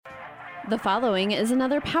The following is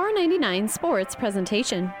another Power 99 Sports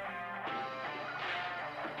presentation.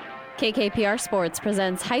 KKPR Sports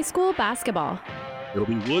presents high school basketball. It'll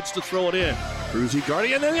be Woods to throw it in. Cruzy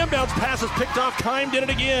guarding, and then the inbounds pass is picked off. Kime did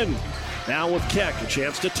it again. Now with Keck, a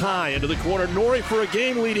chance to tie into the corner. Norrie for a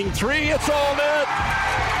game-leading three. It's all net.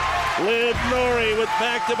 Liv Norrie with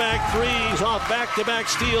back-to-back threes off back-to-back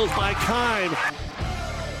steals by Kime.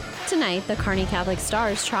 Tonight, the Kearney Catholic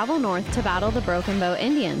Stars travel north to battle the Broken Bow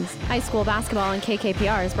Indians. High school basketball and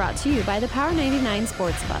KKPR is brought to you by the Power 99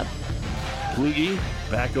 Sports Club. Plugi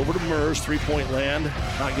back over to Mers, three-point land.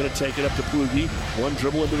 Not going to take it up to Plugi. One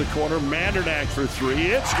dribble into the corner. Mandernack for three.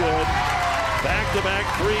 It's good. Back-to-back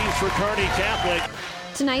threes for Kearney Catholic.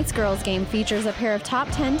 Tonight's girls game features a pair of top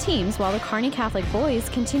 10 teams, while the Kearney Catholic boys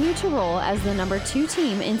continue to roll as the number 2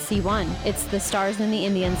 team in C1. It's the Stars and the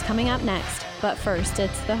Indians coming up next. But first,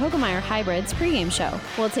 it's the Hoegemeyer Hybrids pregame show.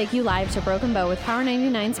 We'll take you live to Broken Bow with Power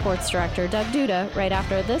 99 Sports Director Doug Duda right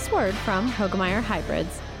after this word from Hoegemeyer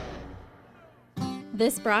Hybrids.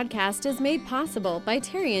 This broadcast is made possible by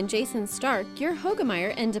Terry and Jason Stark, your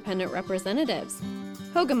Hoegemeyer independent representatives.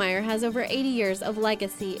 Hoegemeyer has over 80 years of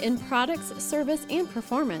legacy in products, service, and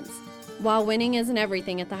performance. While winning isn't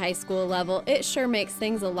everything at the high school level, it sure makes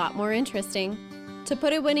things a lot more interesting. To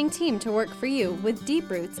put a winning team to work for you with deep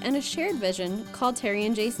roots and a shared vision, call Terry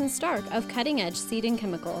and Jason Stark of Cutting Edge Seed and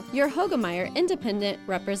Chemical, your Hoegemeyer independent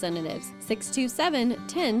representatives,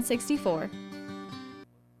 627-1064.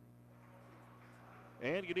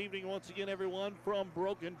 And good evening once again, everyone, from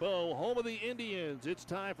Broken Bow, home of the Indians. It's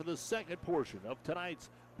time for the second portion of tonight's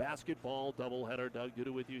basketball doubleheader. Doug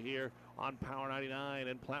Duda with you here on Power 99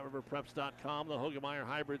 and PlatteRiverPreps.com, the Hoegemeyer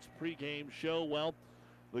Hybrids pregame show. Well,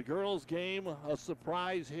 the girls' game, a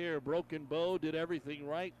surprise here. Broken Bow did everything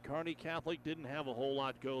right. Kearney Catholic didn't have a whole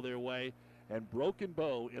lot go their way. And Broken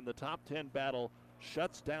Bow in the top 10 battle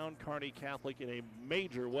shuts down Kearney Catholic in a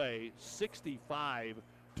major way,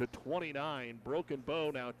 65-29. Broken Bow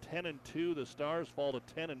now 10-2. The Stars fall to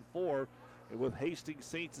 10-4. And with Hastings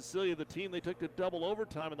St. Cecilia, the team they took to double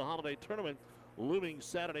overtime in the holiday tournament, looming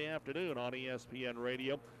Saturday afternoon on ESPN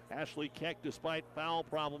Radio. Ashley Keck, despite foul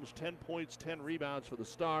problems, 10 points, 10 rebounds for the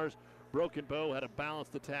Stars. Broken Bow had a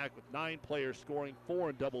balanced attack with 9 players scoring, 4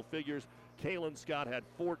 in double figures. Kaylin Scott had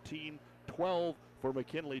 14, 12 for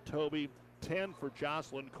McKinley Toby, 10 for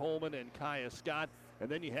Jocelyn Coleman and Kaya Scott, and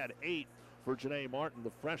then you had 8 for Janae Martin,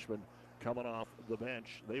 the freshman, coming off the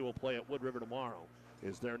bench. They will play at Wood River tomorrow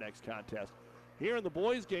is their next contest. Here in the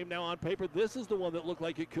boys' game now on paper, this is the one that looked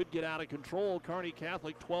like it could get out of control. Kearney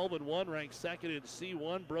Catholic 12-1, ranked second in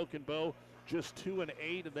C1. Broken Bow just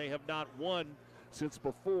 2-8, and they have not won since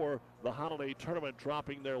before the holiday tournament,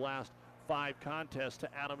 dropping their last 5 contests to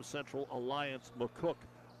Adams Central, Alliance, McCook,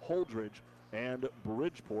 Holdridge, and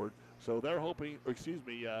Bridgeport. So they're hoping, let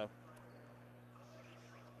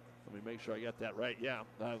me make sure I got that right. Yeah,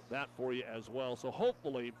 that for you as well. So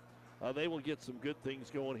hopefully they will get some good things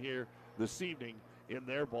going here this evening in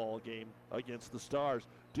their ball game against the Stars.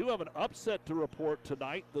 Do have an upset to report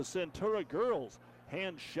tonight. The Centura girls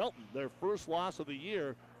hand Shelton their first loss of the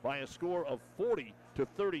year by a score of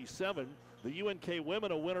 40-37. The UNK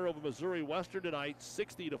women a winner over Missouri Western tonight,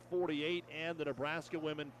 60-48, and the Nebraska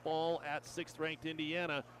women fall at 6th-ranked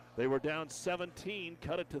Indiana. They were down 17,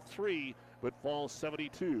 cut it to 3, but fall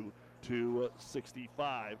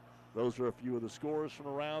 72-65. Those are a few of the scores from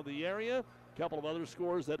around the area. A couple of other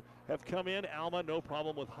scores that have come in. Alma, no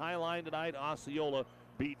problem with Highline tonight. Osceola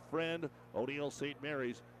beat Friend. O'Neill St.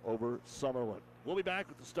 Mary's over Summerlin. We'll be back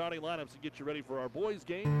with the starting lineups and get you ready for our boys'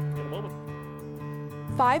 game in a moment.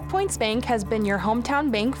 5 Points Bank has been your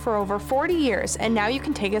hometown bank for over 40 years, and now you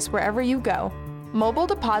can take us wherever you go. Mobile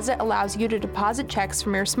Deposit allows you to deposit checks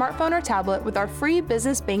from your smartphone or tablet with our free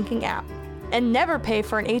business banking app. And never pay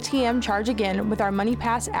for an ATM charge again with our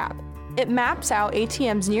MoneyPass app. It maps out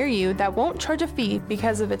ATMs near you that won't charge a fee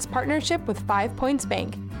because of its partnership with 5 Points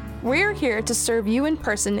Bank. We're here to serve you in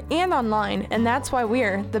person and online, and that's why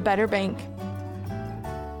we're the better bank.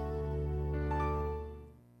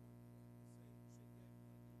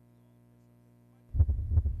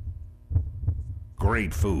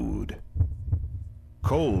 Great food,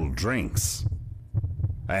 cold drinks,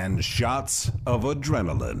 and shots of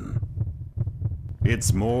adrenaline.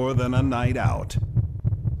 It's more than a night out.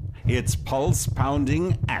 It's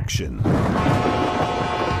pulse-pounding action.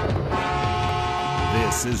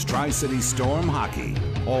 This is Tri-City Storm Hockey,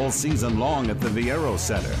 all season long at the Viero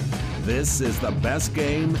Center. This is the best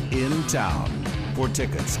game in town. For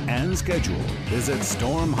tickets and schedule, visit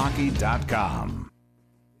stormhockey.com.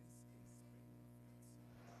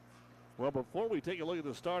 Well, before we take a look at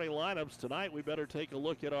the starting lineups tonight, we better take a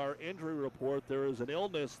look at our injury report. There is an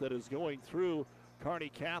illness that is going through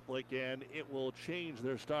Kearney Catholic, and it will change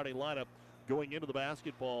their starting lineup going into the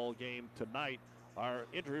basketball game tonight. Our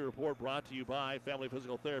injury report brought to you by Family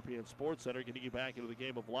Physical Therapy and Sports Center, getting you back into the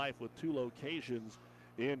game of life with 2 locations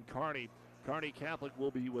in Kearney. Kearney Catholic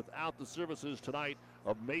will be without the services tonight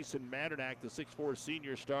of Mason Mandernack, the 6'4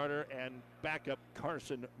 senior starter, and backup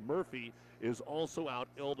Carson Murphy is also out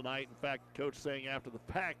ill tonight. In fact, Coach saying after the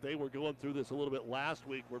fact they were going through this a little bit last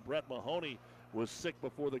week where Brett Mahoney was sick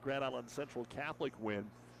before the Grand Island Central Catholic win.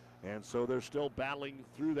 And so they're still battling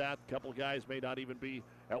through that. A couple guys may not even be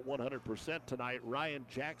at 100% tonight. Ryan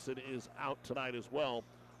Jackson is out tonight as well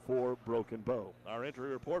for Broken Bow. Our injury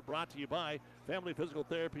report brought to you by Family Physical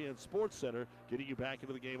Therapy and Sports Center, getting you back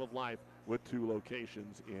into the game of life with 2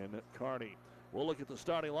 locations in Kearney. We'll look at the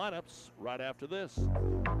starting lineups right after this.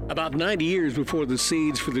 About 90 years before the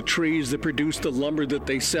seeds for the trees that produce the lumber that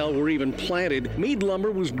they sell were even planted, Mead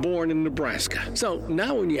Lumber was born in Nebraska. So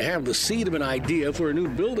now when you have the seed of an idea for a new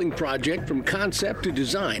building project from concept to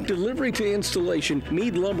design, delivery to installation,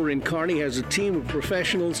 Mead Lumber in Kearney has a team of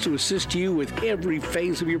professionals to assist you with every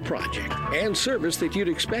phase of your project and service that you'd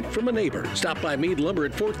expect from a neighbor. Stop by Mead Lumber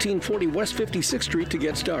at 1440 West 56th Street to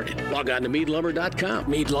get started. Log on to meadlumber.com.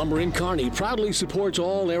 Mead Lumber in Kearney proudly supports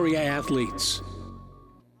all area athletes.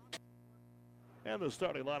 And the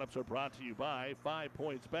starting lineups are brought to you by 5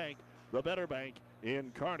 Points Bank, the better bank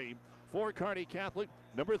in Kearney. For Kearney Catholic,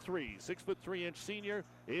 number 3, 6'3" senior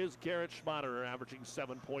is Garrett Schmatter, averaging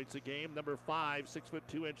 7 points a game. Number 5,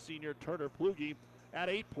 6'2" senior Turner Plugi at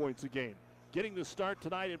 8 points a game. Getting the start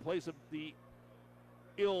tonight in place of the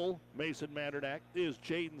ill Mason Mandernack is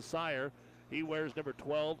Jaden Sire. He wears number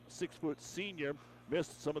 12, 6' senior.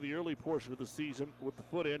 Missed some of the early portion of the season with the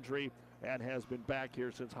foot injury and has been back here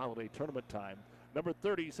since holiday tournament time. Number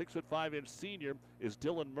 30, 6'5" senior is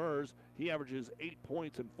Dylan Mers. He averages 8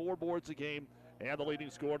 points and 4 boards a game. And the leading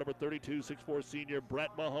scorer, number 32, 6'4" senior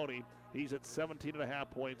Brett Mahoney. He's at 17.5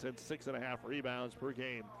 points and 6.5 rebounds per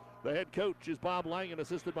game. The head coach is Bob Langen,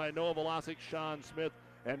 assisted by Noah Velasic, Sean Smith,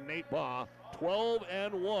 and Nate Baugh.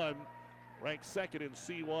 12-1. Ranked second in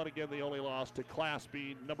C1. Again, the only loss to Class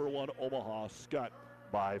B, number 1 Omaha Scott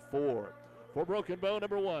by 4. For Broken Bow,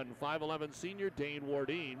 number 1, 5'11" senior Dane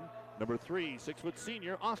Wardine. Number 3, 6'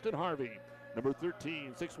 senior Austin Harvey. Number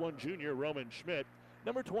 13, 6'1" junior Roman Schmidt.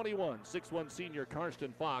 Number 21, 6'1" senior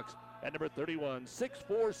Karsten Fox. And number 31,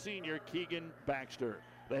 6'4" senior Keegan Baxter.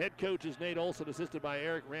 The head coach is Nate Olson, assisted by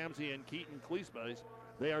Eric Ramsey and Keaton Kleesbys.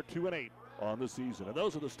 They are 2-8 on the season. And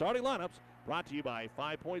those are the starting lineups brought to you by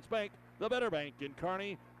 5 Points Bank, the better bank in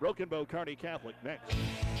Kearney. Broken Bow Kearney Catholic next.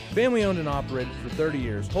 Family owned and operated for 30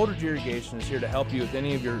 years, Holdridge Irrigation is here to help you with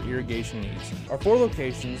any of your irrigation needs. Our 4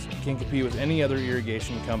 locations can compete with any other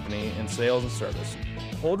irrigation company in sales and service.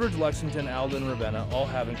 Holdridge, Lexington, Alden, and Ravenna all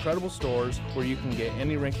have incredible stores where you can get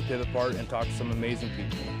any Rinky Pivot part and talk to some amazing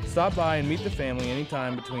people. Stop by and meet the family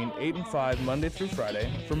anytime between 8 and 5 Monday through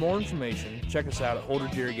Friday. For more information, check us out at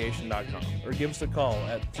holdridgeirrigation.com or give us a call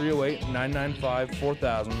at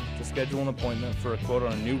 308-995-4000 to schedule an appointment for a quote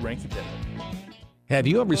on a new Rinky Pivot. Have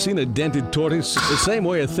you ever seen a dented tortoise? The same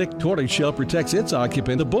way a thick tortoise shell protects its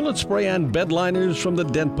occupant, the bullet spray-on bed liners from the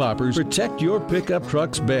Dent Poppers protect your pickup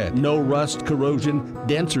truck's bed. No rust, corrosion,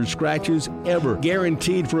 dents, or scratches ever.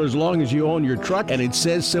 Guaranteed for as long as you own your truck, and it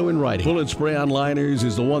says so in writing. Bullet spray-on liners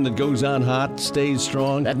is the one that goes on hot, stays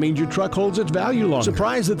strong. That means your truck holds its value longer.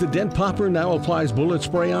 Surprised that the Dent Popper now applies bullet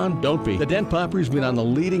spray-on? Don't be. The Dent Popper's been on the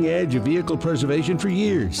leading edge of vehicle preservation for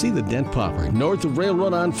years. See the Dent Popper north of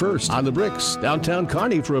Railroad on First, on the Bricks, downtown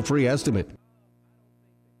Kearney for a free estimate.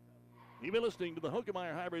 You've been listening to the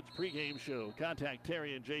Hoegemeyer Hybrids pregame show. Contact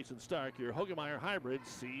Terry and Jason Stark, your Hoegemeyer Hybrids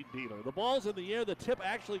seed dealer. The ball's in the air. The tip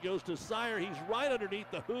actually goes to Sire. He's right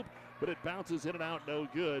underneath the hoop, but it bounces in and out, no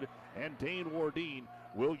good. And Dane Wardine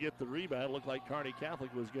will get the rebound. Looked like Kearney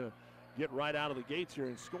Catholic was going to get right out of the gates here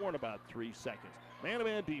and score in about 3 seconds.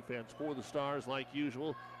 Man-to-man defense for the Stars like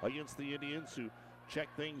usual against the Indians, who check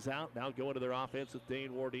things out. Now go into their offense with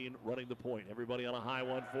Dane Wardine running the point. Everybody on a high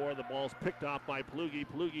 1-4. The ball's picked off by Plugi.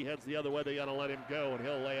 Plugi heads the other way. They got to let him go, and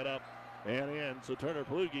he'll lay it up and in. So Turner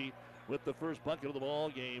Plugi with the first bucket of the ball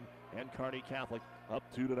game, and Kearney Catholic up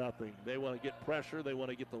 2-0. They want to get pressure. They want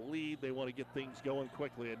to get the lead. They want to get things going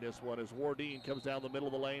quickly in this one. As Wardine comes down the middle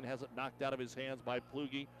of the lane, has it knocked out of his hands by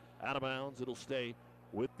Plugi. Out of bounds. It'll stay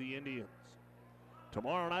with the Indians.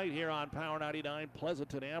 Tomorrow night here on Power 99,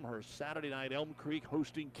 Pleasanton Amherst. Saturday night, Elm Creek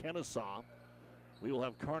hosting Kennesaw. We will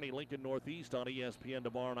have Kearney Lincoln Northeast on ESPN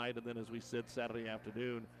tomorrow night, and then, as we said, Saturday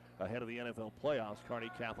afternoon ahead of the NFL playoffs, Kearney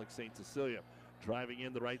Catholic St. Cecilia. Driving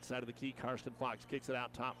in the right side of the key, Karsten Fox kicks it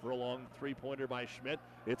out top for a long three-pointer by Schmidt.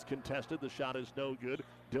 It's contested. The shot is no good.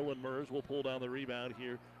 Dylan Mers will pull down the rebound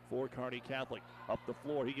here for Kearney Catholic. Up the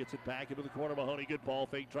floor, he gets it back into the corner. Mahoney, good ball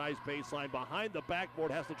fake, drives baseline behind the backboard,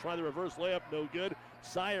 has to try the reverse layup, no good.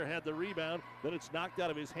 Sire had the rebound, then it's knocked out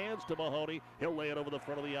of his hands to Mahoney. He'll lay it over the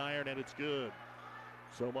front of the iron, and it's good.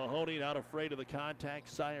 So Mahoney not afraid of the contact.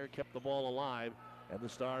 Sire kept the ball alive, and the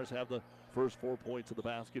Stars have the first 4 points of the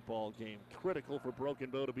basketball game. Critical for Broken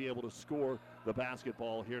Bow to be able to score the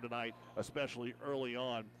basketball here tonight, especially early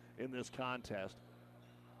on in this contest.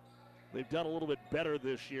 They've done a little bit better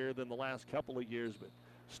this year than the last couple of years, but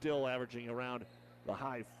still averaging around the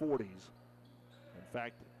high 40s. In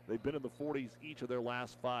fact, they've been in the 40s each of their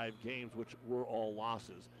last 5 games, which were all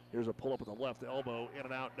losses. Here's a pull-up with the left elbow, in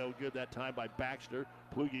and out, no good that time by Baxter.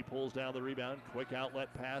 Plugi pulls down the rebound, quick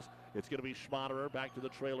outlet pass. It's going to be Schmaderer, back to the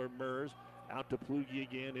trailer, Mers. Out to Plugi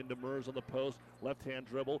again, into Mers on the post. Left-hand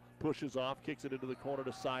dribble, pushes off, kicks it into the corner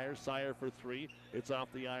to Sire. Sire for 3. It's off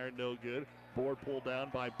the iron, no good. Board pulled down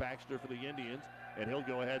by Baxter for the Indians, and he'll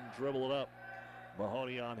go ahead and dribble it up.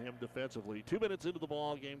 Mahoney on him defensively. 2 minutes into the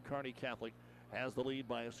ball game, Kearney Catholic has the lead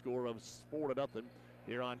by a score of 4-0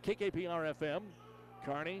 here on KKPR-FM.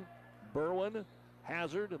 Kearney, Berwyn,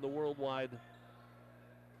 Hazard, and the Worldwide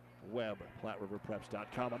Web,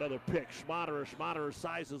 PlatteRiverPreps.com. Another pick, Schmaderer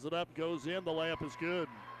sizes it up, goes in, the layup is good.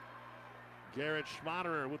 Garrett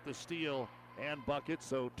Schmaderer with the steal and bucket,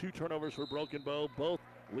 so 2 turnovers for Broken Bow, both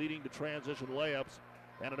leading to transition layups,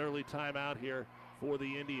 and an early timeout here for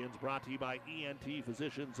the Indians, brought to you by ENT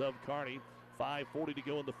Physicians of Kearney. 5:40 to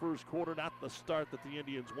go in the first quarter, not the start that the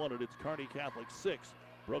Indians wanted. It's Kearney Catholic 6,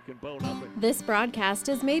 Broken Bow nothing. This broadcast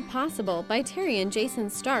is made possible by Terry and Jason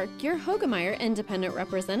Stark, your Hoegemeyer Independent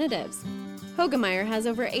Representatives. Hoegemeyer has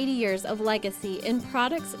over 80 years of legacy in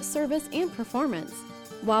products, service, and performance.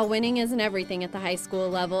 While winning isn't everything at the high school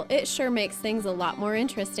level, it sure makes things a lot more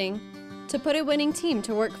interesting. To put a winning team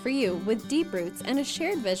to work for you with deep roots and a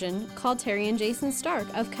shared vision, call Terry and Jason Stark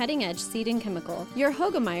of Cutting Edge Seed and Chemical, your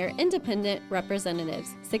Hoegemeyer Independent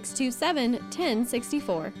Representatives,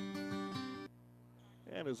 627-1064.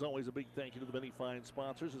 And as always, a big thank you to the many fine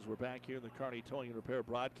sponsors as we're back here in the Kearney Towing and Repair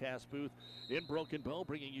broadcast booth in Broken Bow,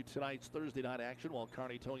 bringing you tonight's Thursday night action while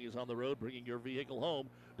Kearney Towing is on the road, bringing your vehicle home.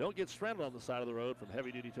 Don't get stranded on the side of the road. From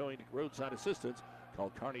heavy-duty towing to roadside assistance,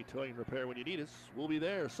 call Kearney Towing and Repair when you need us. We'll be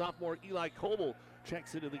there. Sophomore Eli Coble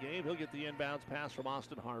checks into the game. He'll get the inbounds pass from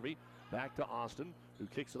Austin Harvey. Back to Austin, who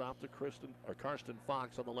kicks it off to Karsten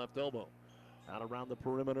Fox on the left elbow. Out around the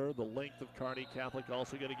perimeter, the length of Kearney Catholic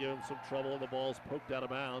also going to give him some trouble, and the ball's poked out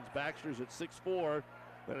of bounds. Baxter's at 6'4",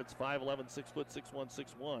 then it's 5'11", 6', 6'1",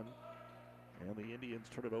 6'1". And the Indians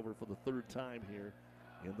turn it over for the 3rd time here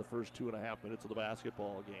in the first 2.5 minutes of the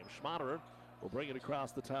basketball game. Schmaderer will bring it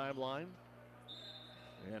across the timeline.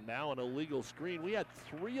 And now an illegal screen. We had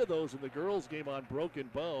 3 of those in the girls' game on Broken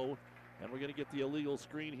Bow, and we're going to get the illegal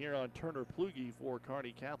screen here on Turner Plugi for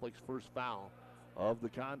Kearney Catholic's first foul of the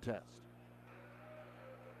contest.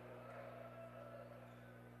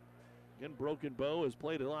 Again, Broken Bow has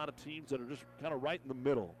played a lot of teams that are just kind of right in the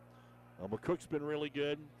middle. McCook's been really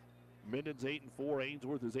good. Minden's 8-4.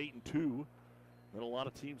 Ainsworth is 8-2. And a lot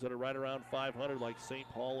of teams that are right around 500, like St.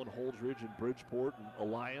 Paul and Holdridge and Bridgeport and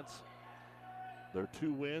Alliance. Their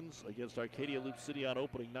 2 wins against Arcadia Loop City on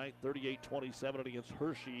opening night, 38-27, and against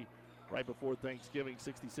Hershey right before Thanksgiving,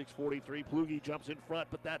 66-43. Plugi jumps in front,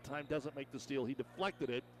 but that time doesn't make the steal. He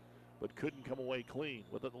deflected it, but couldn't come away clean.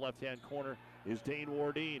 With it in the left-hand corner is Dane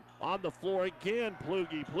Wardine. On the floor again,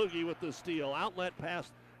 Plugi with the steal. Outlet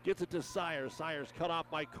pass, gets it to Sire. Sire's cut off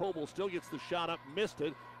by Coble, still gets the shot up, missed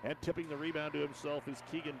it, and tipping the rebound to himself is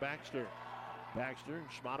Keegan Baxter.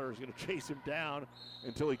 Schmaderer is going to chase him down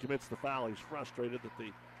until he commits the foul. He's frustrated that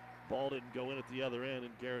the ball didn't go in at the other end,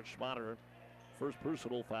 and Garrett Schmaderer, first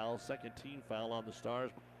personal foul, second team foul on the Stars.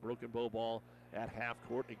 Broken Bow ball at half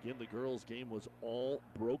court. Again, the girls' game was all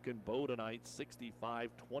Broken Bow tonight, 65-29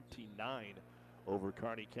 over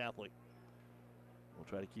Kearney Catholic. We'll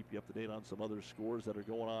try to keep you up to date on some other scores that are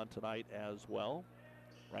going on tonight as well.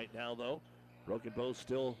 Right now, though, Broken Bow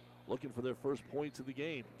still looking for their first points of the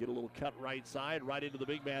game. Get a little cut right side, right into the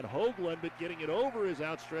big man Hoagland, but getting it over his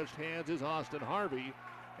outstretched hands is Austin Harvey,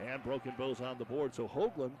 and Broken Bow's on the board. So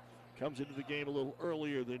Hoagland comes into the game a little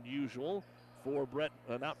earlier than usual for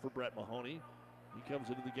not for Brett Mahoney. He comes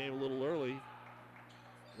into the game a little early.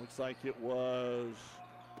 Looks like it was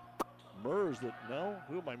Mers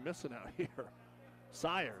who am I missing out here?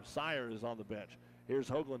 Sire is on the bench. Here's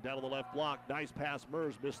Hoagland down to the left block. Nice pass.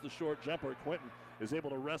 Mers missed the short jumper. Quinton is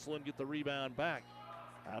able to wrestle and get the rebound back.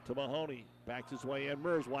 Out to Mahoney. Backs his way in.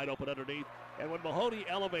 Mers wide open underneath. And when Mahoney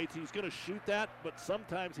elevates, he's going to shoot that, but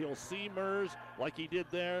sometimes he'll see Mers like he did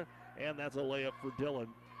there, and that's a layup for Dillon.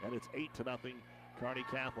 And it's 8-0 Kearney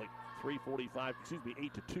Catholic.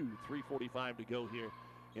 8-2, 3:45 to go here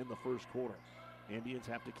in the first quarter. Indians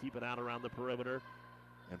have to keep it out around the perimeter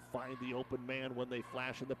and find the open man when they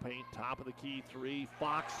flash in the paint. Top of the key three.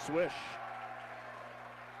 Fox swish.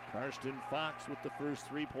 Karsten Fox with the first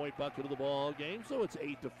 3-point bucket of the ball game. So it's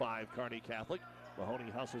 8-5 Kearney Catholic. Mahoney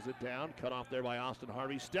hustles it down. Cut off there by Austin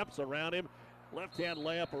Harvey. Steps around him. Left-hand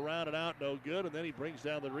layup around and out. No good. And then he brings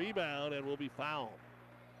down the rebound and will be fouled.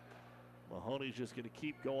 Mahoney's just going to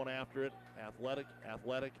keep going after it. Athletic,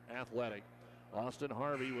 athletic, athletic. Austin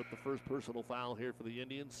Harvey with the first personal foul here for the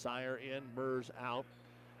Indians. Sire in, Mers out.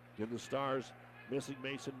 Give the Stars missing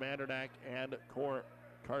Mason Mandernack and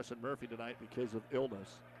Carson Murphy tonight because of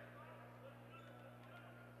illness.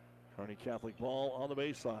 Kearney Catholic ball on the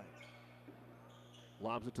baseline.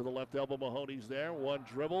 Lobs it to the left elbow. Mahoney's there. One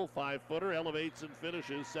dribble, 5-footer, elevates and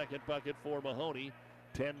finishes. Second bucket for Mahoney.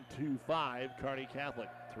 10-5 Kearney Catholic.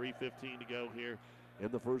 3:15 to go here in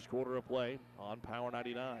the first quarter of play on Power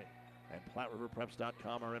 99. And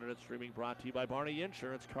PlatteRiverPreps.com, our internet streaming, brought to you by Barney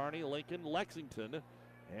Insurance, Kearney, Lincoln, Lexington,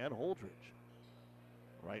 and Holdridge.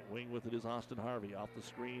 Right wing with it is Austin Harvey. Off the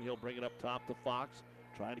screen, he'll bring it up top to Fox.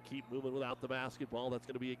 Trying to keep moving without the basketball. That's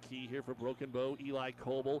going to be a key here for Broken Bow. Eli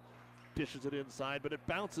Coble dishes it inside, but it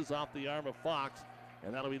bounces off the arm of Fox.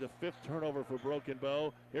 And that'll be the 5th turnover for Broken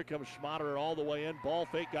Bow. Here comes Schmaderer all the way in. Ball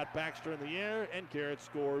fake, got Baxter in the air, and Garrett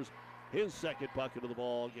scores his second bucket of the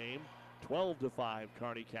ball game. 12-5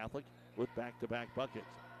 Kearney Catholic with back-to-back buckets.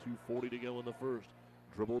 2:40 to go in the first.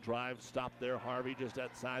 Dribble drive, stop there. Harvey just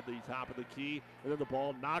outside the top of the key. And then the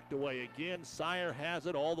ball knocked away again. Sire has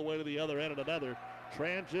it all the way to the other end, and another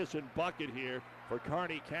transition bucket here for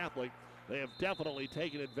Kearney Catholic. They have definitely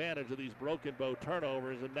taken advantage of these Broken Bow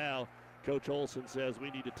turnovers, and now Coach Olson says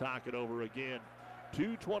we need to talk it over again.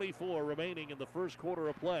 2:24 remaining in the first quarter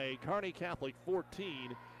of play. Kearney Catholic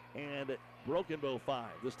 14 and Broken Bow 5.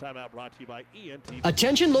 This timeout brought to you by ENT.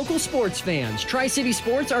 Attention local sports fans. Tri-City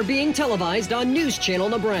Sports are being televised on News Channel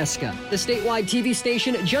Nebraska. The statewide TV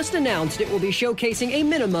station just announced it will be showcasing a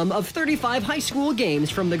minimum of 35 high school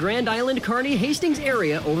games from the Grand Island, Kearney, Hastings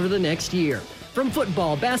area over the next year. From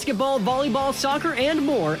football, basketball, volleyball, soccer, and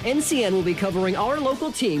more, NCN will be covering our local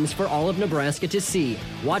teams for all of Nebraska to see.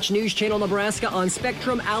 Watch News Channel Nebraska on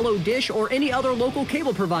Spectrum, Allo Dish, or any other local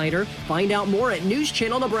cable provider. Find out more at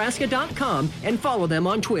newschannelnebraska.com and follow them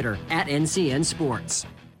on Twitter at NCN Sports.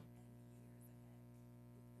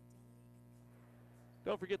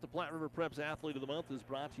 Don't forget the Platte River Preps Athlete of the Month is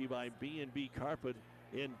brought to you by B&B Carpet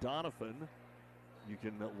in Doniphan. You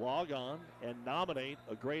can log on and nominate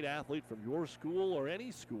a great athlete from your school or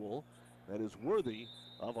any school that is worthy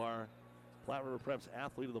of our Platte River Preps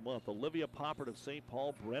Athlete of the Month. Olivia Poppert of St.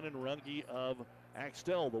 Paul, Brennan Runge of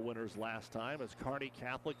Axtell, the winners last time, as Kearney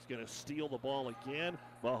Catholic's going to steal the ball again.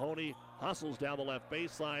 Mahoney hustles down the left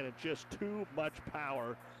baseline, and just too much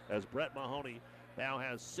power as Brett Mahoney now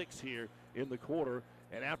has 6 here in the quarter.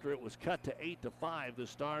 And after it was cut to 8-5, the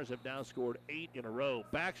Stars have now scored 8 in a row.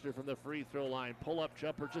 Baxter from the free throw line. Pull-up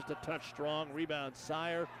jumper, just a touch strong. Rebound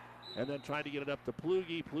Sire. And then tried to get it up to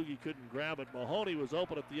Plugi. Plugi couldn't grab it. Mahoney was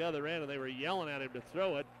open at the other end, and they were yelling at him to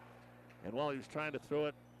throw it. And while he was trying to throw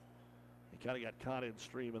it, he kind of got caught in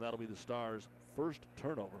stream, and that'll be the Stars' first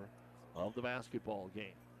turnover of the basketball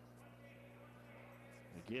game.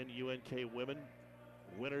 Again, UNK women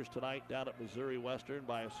winners tonight down at Missouri Western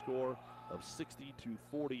by a score of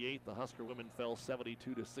 60-48. The Husker women fell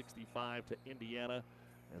 72-65 to Indiana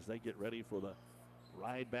as they get ready for the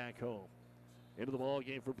ride back home. Into the ball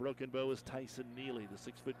game for Broken Bow is Tyson Neely. The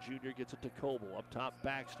 6-foot junior gets it to Coble. Up top,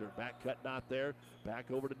 Baxter. Back cut not there. Back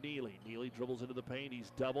over to Neely. Neely dribbles into the paint.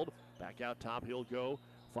 He's doubled. Back out top, he'll go.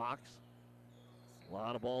 Fox. A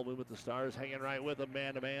lot of ball movement. The Stars hanging right with him,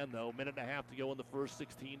 man-to-man, though. Minute and a half to go in the first,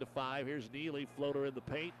 16-5. Here's Neely, floater in the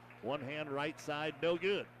paint. One hand right side, no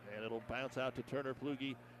good. And it'll bounce out to Turner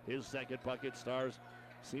Plugi. His second bucket. Stars,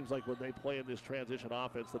 seems like when they play in this transition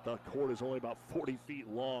offense that the court is only about 40 feet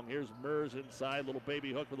long. Here's Mers inside. Little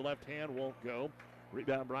baby hook with the left hand, won't go.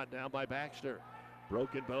 Rebound brought down by Baxter.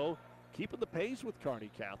 Broken Bow keeping the pace with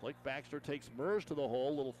Kearney Catholic. Baxter takes Mers to the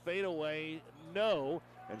hole. Little fadeaway, no.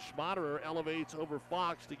 And Schmaderer elevates over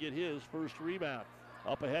Fox to get his first rebound.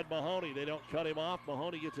 Up ahead, Mahoney. They don't cut him off.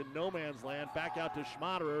 Mahoney gets in no man's land. Back out to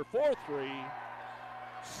Schmaderer. 4-3.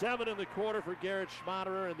 7 in the quarter for Garrett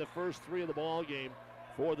Schmaderer in the first 3 of the ball game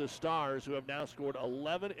for the Stars, who have now scored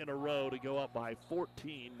 11 in a row to go up by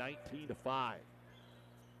 14, 19-5.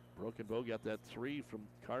 Broken Bow got that 3 from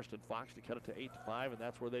Karsten Fox to cut it to 8-5, and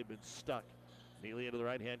that's where they've been stuck. Neely into the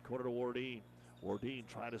right-hand corner to Wardeen. Wardeen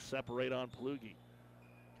trying to separate on Plugi.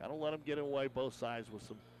 Kind of let him get away both sides with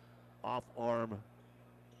some off-arm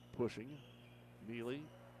pushing. Neely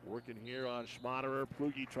working here on Schmaderer.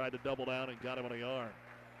 Plugi tried to double down and got him on the arm.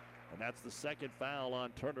 And that's the second foul on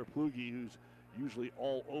Turner Plugi, who's usually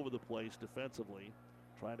all over the place defensively,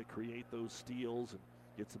 trying to create those steals and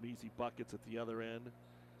get some easy buckets at the other end.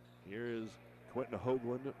 Here is Quentin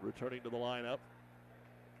Hoagland returning to the lineup.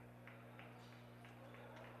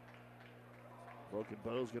 Broken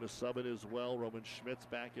Bow's going to sub it as well. Roman Schmidt's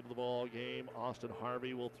back into the ball game. Austin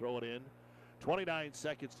Harvey will throw it in. 29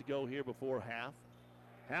 seconds to go here before half.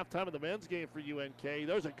 Halftime of the men's game for UNK.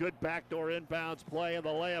 There's a good backdoor inbounds play, and the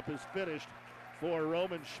layup is finished for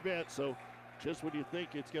Roman Schmidt. So just when you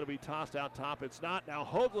think it's going to be tossed out top, it's not. Now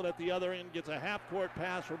Hoagland at the other end gets a half-court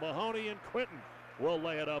pass from Mahoney, and Quinton will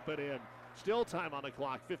lay it up and in. Still time on the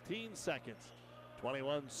clock, 15 seconds.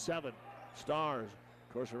 21-7. Stars.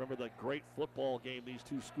 Of course, remember the great football game these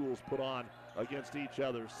two schools put on against each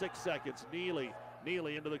other. 6 seconds. Neely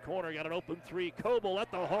into the corner, got an open 3. Coble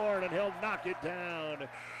at the horn, and he'll knock it down.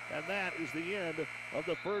 And that is the end of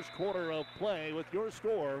the first quarter of play with your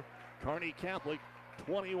score, Kearney Catholic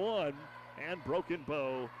 21 and Broken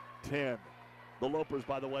Bow 10. The Lopers,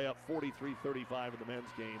 by the way, up 43-35 in the men's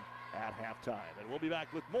game at halftime. And we'll be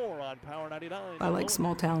back with more on Power 99. I like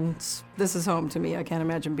small towns. This is home to me. I can't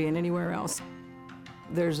imagine being anywhere else.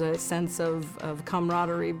 There's a sense of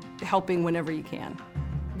camaraderie, helping whenever you can.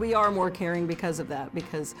 We are more caring because of that,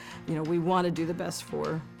 because we want to do the best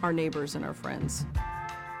for our neighbors and our friends.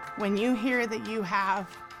 When you hear that you have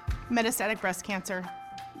metastatic breast cancer,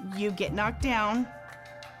 you get knocked down,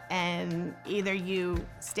 and either you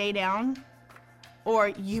stay down or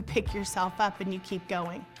you pick yourself up and you keep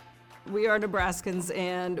going. We are Nebraskans,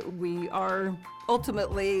 and we are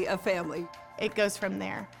ultimately a family. It goes from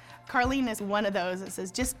there. Carlene is one of those that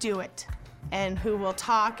says, just do it, and who will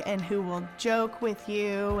talk and who will joke with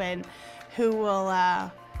you and who will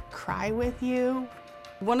cry with you.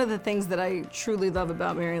 One of the things that I truly love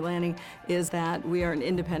about Mary Lanning is that we are an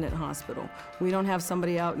independent hospital. We don't have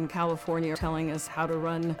somebody out in California telling us how to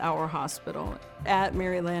run our hospital. At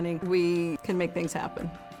Mary Lanning, we can make things happen.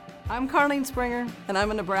 I'm Carlene Springer, and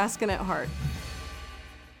I'm a Nebraskan at heart.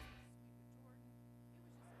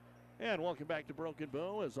 And welcome back to Broken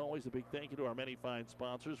Bow. As always, a big thank you to our many fine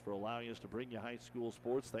sponsors for allowing us to bring you high school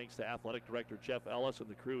sports. Thanks to Athletic Director Jeff Ellis and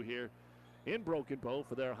the crew here in Broken Bow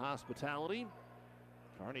for their hospitality.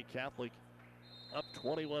 Kearney Catholic up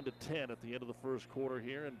 21-10 at the end of the first quarter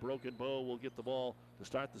here, and Broken Bow will get the ball to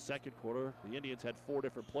start the second quarter. The Indians had 4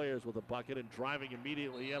 different players with a bucket, and driving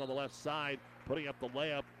immediately in on the left side, putting up the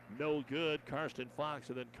layup, no good. Karsten Fox,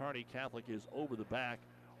 and then Kearney Catholic is over the back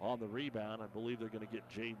on the rebound. I believe they're going to get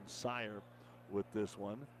Jaden Sire with this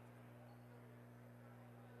one.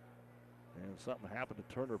 And something happened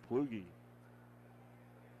to Turner Plugi.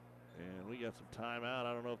 And we got some timeout.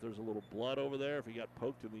 I don't know if there's a little blood over there, if he got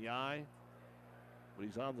poked in the eye. But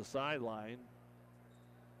he's on the sideline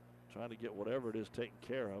trying to get whatever it is taken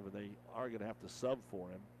care of, and they are going to have to sub for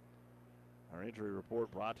him. Our injury report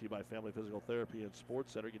brought to you by Family Physical Therapy and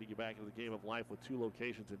Sports Center, getting you back into the game of life with 2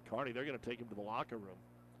 locations in Kearney. They're going to take him to the locker room.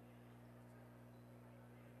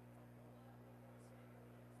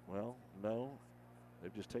 Well, no.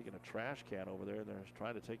 They've just taken a trash can over there, and they're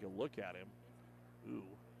trying to take a look at him. Ooh.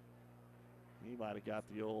 He might have got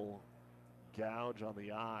the old gouge on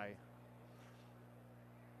the eye.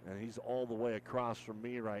 And he's all the way across from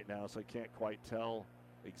me right now, so I can't quite tell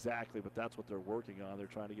exactly, but that's what they're working on. They're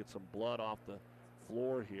trying to get some blood off the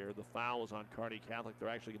floor here. The foul is on Kearney Catholic. They're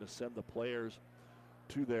actually going to send the players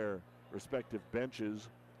to their respective benches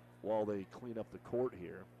while they clean up the court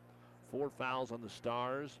here. 4 fouls on the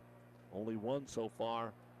Stars, only 1 so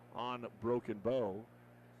far on Broken Bow.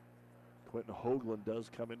 Quentin Hoagland does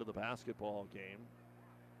come into the basketball game.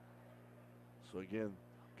 So again,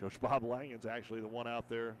 Coach Bob Langen's actually the one out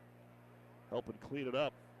there helping clean it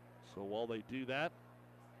up. So while they do that,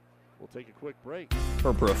 we'll take a quick break.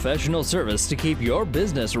 For professional service to keep your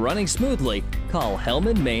business running smoothly, call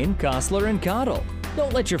Hellman, Maine, Kostler, and Cottle.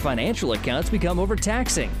 Don't let your financial accounts become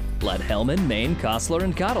overtaxing. Let Hellman, Maine, Kostler,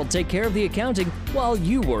 and Cottle take care of the accounting while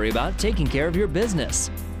you worry about taking care of your business.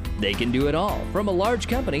 They can do it all, from a large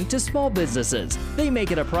company to small businesses. They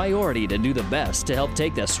make it a priority to do the best to help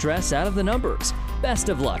take the stress out of the numbers. Best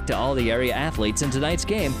of luck to all the area athletes in tonight's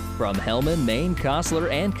game from Hellman, Maine,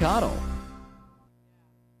 Kostler, and Cottle.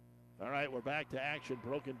 All right, we're back to action.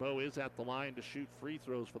 Broken Bow is at the line to shoot free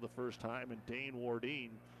throws for the first time, and Dane Wardeen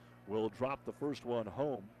will drop the first one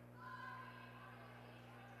home.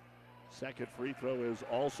 Second free throw is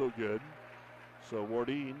also good. So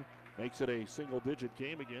Wardeen makes it a single-digit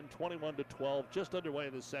game again, 21-12, just underway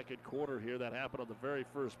in the second quarter here. That happened on the very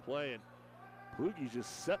first play, and Plugy's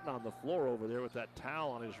just sitting on the floor over there with that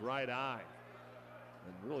towel on his right eye.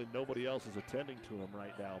 And really nobody else is attending to him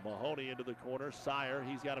right now. Mahoney into the corner. Sire,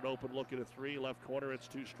 he's got an open look at a three. Left corner, it's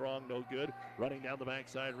too strong, no good. Running down the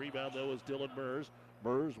backside. Rebound, though, is Dylan Mers.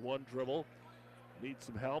 Mers, one dribble. Needs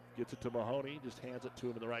some help. Gets it to Mahoney. Just hands it to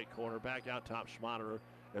him in the right corner. Back out top, Schmaderer,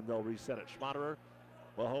 and they'll reset it. Schmaderer,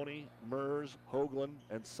 Mahoney, Mers, Hoagland,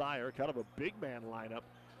 and Sire. Kind of a big man lineup.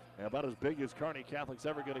 And about as big as Kearney Catholic's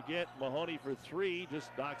ever going to get. Mahoney for three, just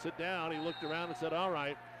knocks it down. He looked around and said, all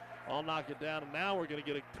right, I'll knock it down. And now we're going to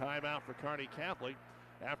get a timeout for Kearney Catholic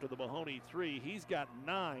after the Mahoney three. He's got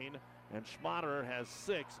 9, and Schmaderer has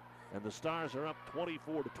 6. And the Stars are up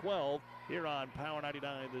 24-12 here on Power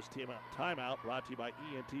 99. This timeout brought to you by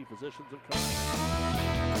ENT Physicians of Kearney.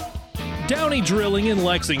 Downey Drilling in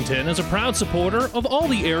Lexington is a proud supporter of all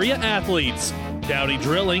the area athletes. Downey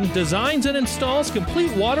Drilling designs and installs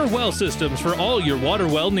complete water well systems for all your water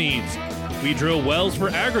well needs. We drill wells for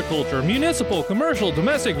agriculture, municipal, commercial,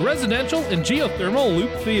 domestic, residential, and geothermal loop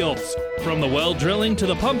fields. From the well drilling to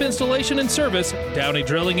the pump installation and service, Downey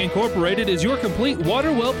Drilling Incorporated is your complete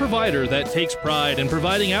water well provider that takes pride in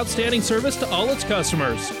providing outstanding service to all its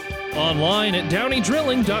customers. Online at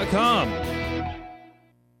downeydrilling.com.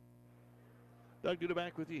 Doug Duda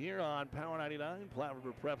back with you here on Power 99,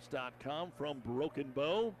 PlatteRiverPreps.com from Broken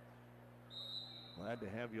Bow. Glad to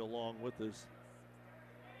have you along with us.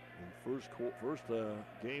 The first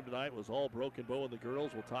game tonight was all Broken Bow and the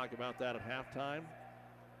girls. We'll talk about that at halftime.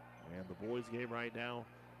 And the boys game right now,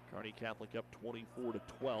 Kearney Catholic up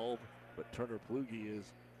 24-12, but Turner Plugy is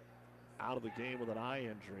out of the game with an eye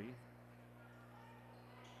injury.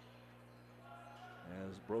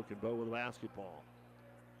 As Broken Bow with the basketball.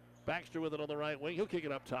 Baxter with it on the right wing. He'll kick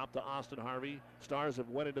it up top to Austin Harvey. Stars have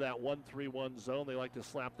went into that 1-3-1 zone. They like to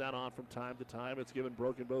slap that on from time to time. It's given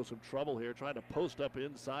Broken Bow some trouble here. Trying to post up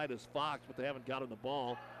inside is Fox, but they haven't gotten the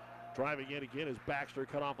ball. Driving in again is Baxter,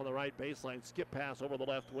 cut off on the right baseline. Skip pass over the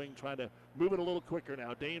left wing, trying to move it a little quicker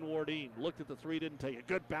now. Dane Wardeen looked at the three, didn't take it.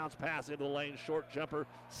 Good bounce pass into the lane. Short jumper.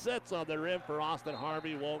 Sets on the rim for Austin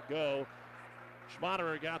Harvey. Won't go.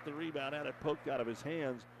 Schmaderer got the rebound, had it poked out of his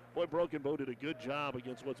hands. Boy, Broken Bow did a good job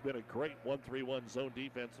against what's been a great 1-3-1 zone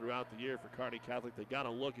defense throughout the year for Kearney Catholic. They got a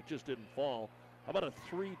look. It just didn't fall. How about a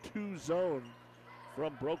 3-2 zone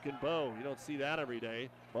from Broken Bow? You don't see that every day.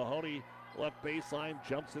 Mahoney left baseline,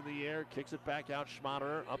 jumps in the air, kicks it back out.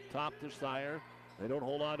 Schmaderer up top to Sire. They don't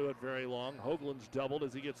hold on to it very long. Hoagland's doubled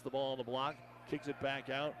as he gets the ball on the block. Kicks it back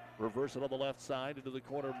out. Reverse it on the left side into the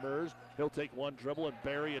corner. Mers. He'll take one dribble and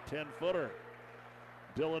bury a 10-footer.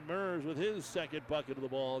 Dylan Mers with his second bucket of the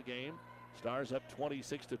ball game. Stars up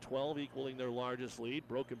 26-12, equaling their largest lead.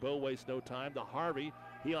 Broken Bow wastes no time to Harvey.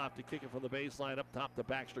 He'll have to kick it from the baseline up top to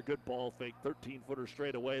Baxter. Good ball fake. 13-footer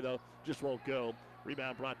straight away, though. Just won't go.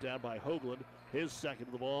 Rebound brought down by Hoagland. His second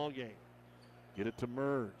of the ball game. Get it to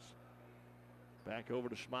Mers. Back over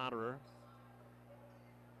to Schmaderer.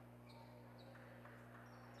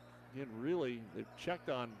 Again, really, they've checked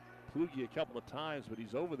on Plugy a couple of times, but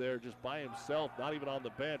he's over there just by himself, not even on the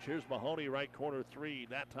bench. Here's Mahoney, right corner three.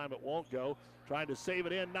 That time it won't go. Trying to save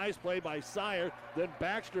it in. Nice play by Sire. Then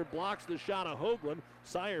Baxter blocks the shot of Hoagland.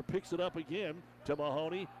 Sire picks it up again to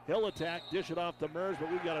Mahoney. He'll attack, dish it off to Mers, but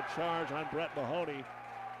we've got a charge on Brett Mahoney.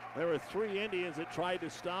 There were 3 Indians that tried to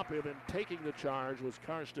stop him, and taking the charge was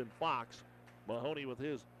Karsten Fox. Mahoney with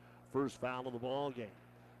his first foul of the ball game.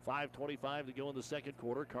 5:25 to go in the second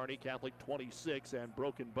quarter. Kearney Catholic 26 and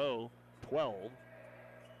Broken Bow 12.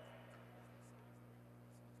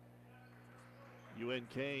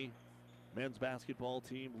 UNK men's basketball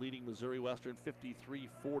team leading Missouri Western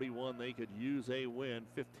 53-41. They could use a win.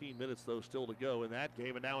 15 minutes, though, still to go in that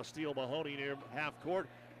game. And now a steal. Mahoney near half court.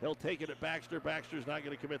 He'll take it at Baxter. Baxter's not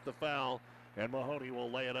going to commit the foul, and Mahoney will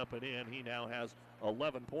lay it up and in. He now has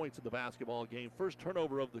 11 points in the basketball game. First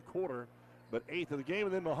turnover of the quarter, but 8th of the game,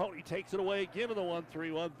 and then Mahoney takes it away again in the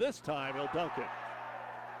 1-3-1. This time he'll dunk it.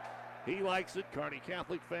 He likes it. Kearney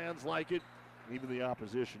Catholic fans like it. Even the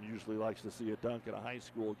opposition usually likes to see a dunk at a high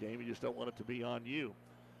school game. You just don't want it to be on you.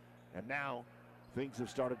 And now things have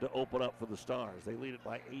started to open up for the Stars. They lead it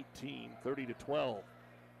by 18, 30-12.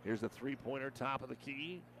 Here's a three-pointer, top of the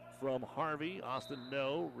key from Harvey. Austin,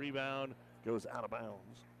 no. Rebound goes out of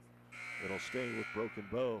bounds. It'll stay with Broken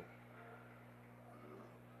Bow.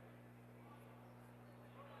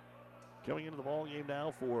 Coming into the ball game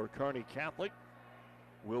now for Kearney Catholic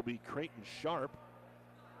will be Creighton Sharp.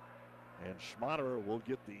 And Schmaderer will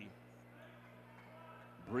get the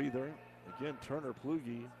breather. Again, Turner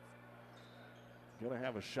Plugy going to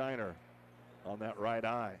have a shiner on that right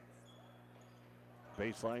eye.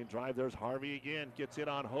 Baseline drive. There's Harvey again. Gets in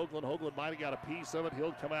on Hoagland. Hoagland might have got a piece of it.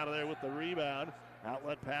 He'll come out of there with the rebound.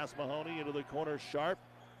 Outlet pass Mahoney into the corner. Sharp.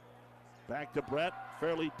 Back to Brett.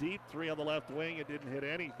 Fairly deep. 3 on the left wing. It didn't hit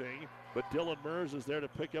anything. But Dylan Mers is there to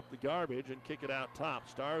pick up the garbage and kick it out top.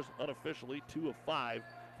 Stars unofficially 2 of 5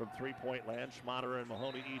 from three-point land. Schmaderer and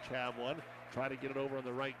Mahoney each have one. Try to get it over in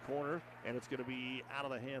the right corner, and it's going to be out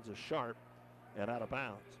of the hands of Sharp and out of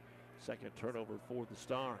bounds. Second turnover for the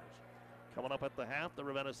Stars. Coming up at the half, the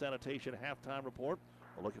Ravenna Sanitation halftime report.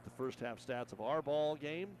 We'll look at the first half stats of our ball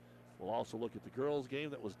game. We'll also look at the girls' game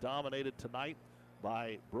that was dominated tonight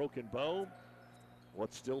by Broken Bow.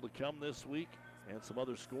 What's still to come this week and some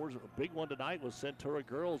other scores. A big one tonight was Centura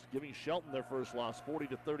girls giving Shelton their first loss,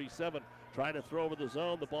 40-37. Trying to throw over the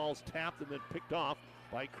zone. The ball's tapped and then picked off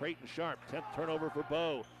by Creighton Sharp. 10th turnover for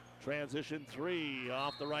Bow. Transition 3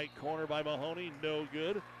 off the right corner by Mahoney. No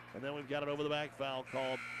good. And then we've got an over-the-back foul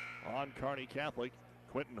called on Kearney Catholic.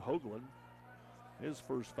 Quentin Hoagland, his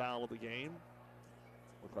first foul of the game.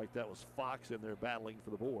 Looked like that was Fox in there battling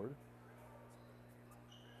for the board.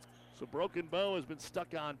 So Broken Bow has been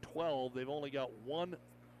stuck on 12. They've only got one.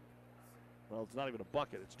 Well, it's not even a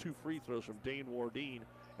bucket. It's 2 free throws from Dane Wardine,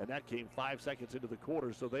 and that came 5 seconds into the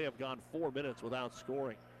quarter, so they have gone 4 minutes without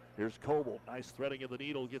scoring. Here's Coble. Nice threading of the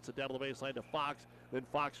needle. Gets it down to the baseline to Fox. Then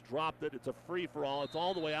Fox dropped it. It's a free-for-all. It's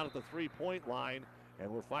all the way out at the three-point line, and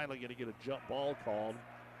we're finally going to get a jump ball called,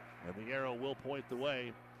 and the arrow will point the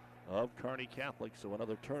way of Kearney Catholic. So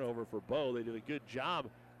another turnover for Bow. They did a good job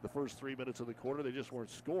the first 3 minutes of the quarter. They just weren't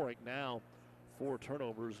scoring. Now 4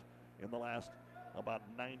 turnovers in the last about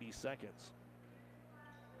 90 seconds.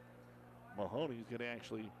 Mahoney's going to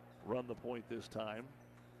actually run the point this time.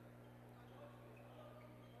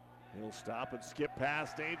 He'll stop and skip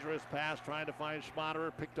pass. Dangerous pass trying to find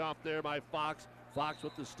Schmaderer. Picked off there by Fox. Fox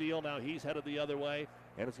with the steal. Now he's headed the other way,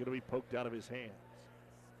 and it's going to be poked out of his hands.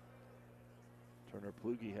 Turner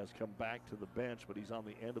Plugi has come back to the bench, but he's on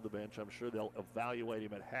the end of the bench. I'm sure they'll evaluate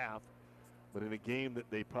him at half. But in a game that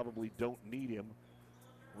they probably don't need him,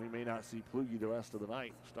 we may not see Plugi the rest of the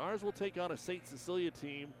night. Stars will take on a St. Cecilia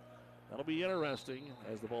team. That'll be interesting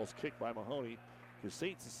as the ball's kicked by Mahoney, because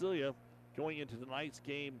St. Cecilia going into tonight's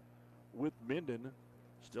game with Minden,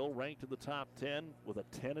 still ranked in the top 10 with a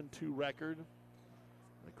 10-2 record.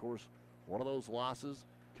 And of course, one of those losses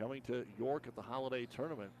coming to York at the holiday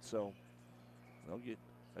tournament. So they'll get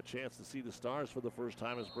a chance to see the Stars for the first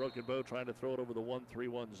time as Broken Bow trying to throw it over the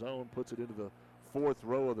 1-3-1 zone, puts it into the 4th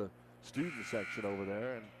row of the student section over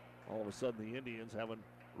there, and all of a sudden the Indians having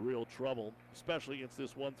real trouble, especially against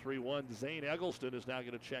this 1-3-1. Zane Eggleston is now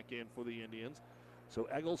going to check in for the Indians. So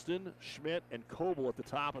Eggleston, Schmidt, and Coble at the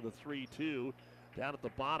top of the 3-2. Down at the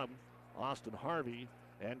bottom, Austin Harvey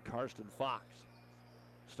and Karsten Fox.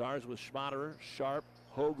 Stars with Schmaderer, Sharp,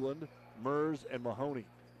 Hoagland, Mers, and Mahoney.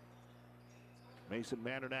 Mason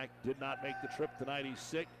Mandernack did not make the trip tonight. He's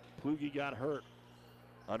sick. Plugi got hurt.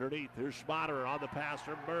 Underneath, here's Schmaderer on the pass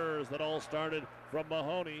from Mers. That all started from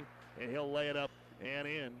Mahoney, and he'll lay it up and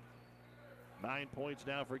in. 9 points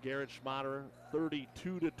now for Garrett Schmaderer.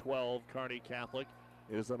 32-12, Kearney Catholic.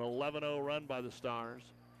 It is an 11-0 run by the Stars.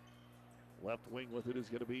 Left wing with it is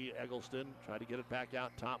going to be Eggleston. Try to get it back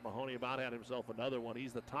out top. Mahoney about had himself another one.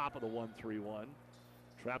 He's the top of the 1-3-1.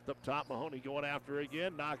 Trapped up top, Mahoney going after it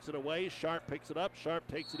again. Knocks it away. Sharp picks it up. Sharp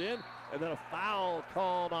takes it in. And then a foul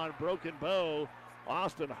called on Broken Bow.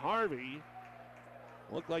 Austin Harvey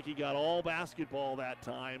looked like he got all basketball that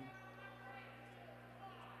time.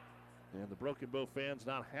 And the Broken Bow fans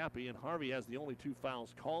not happy, and Harvey has the only 2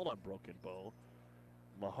 fouls called on Broken Bow.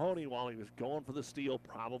 Mahoney, while he was going for the steal,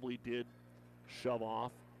 probably did shove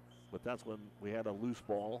off, but that's when we had a loose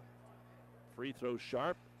ball. Free throw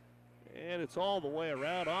Sharp, and it's all the way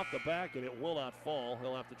around off the back, and it will not fall.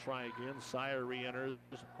 He'll have to try again. Sire re-enters,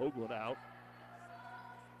 Hoagland out.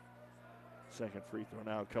 Second free throw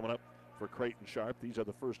now coming up for Creighton Sharp. These are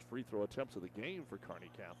the first free throw attempts of the game for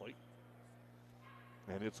Kearney Catholic.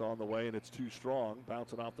 And it's on the way, and it's too strong.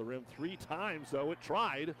 Bouncing off the rim 3 times, though. It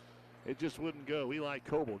tried. It just wouldn't go. Eli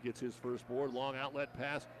Coble gets his first board. Long outlet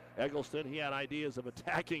pass. Eggleston, he had ideas of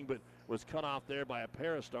attacking, but was cut off there by a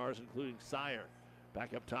pair of Stars, including Sire.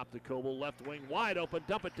 Back up top to Coble. Left wing wide open.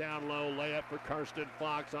 Dump it down low. Layup for Karsten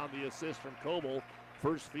Fox on the assist from Coble.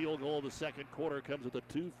 First field goal of the second quarter comes at the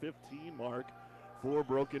 2:15 mark for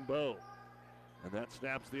Broken Bow. And that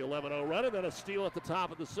snaps the 11-0 run, and then a steal at the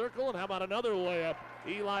top of the circle. And how about another layup?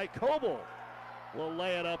 Eli Coble will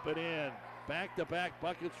lay it up and in. Back-to-back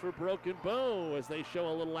buckets for Broken Bow as they show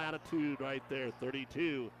a little attitude right there.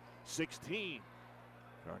 32-16.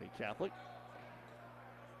 Kearney Catholic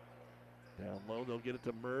Down low, they'll get it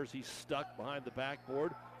to Mers. He's stuck behind the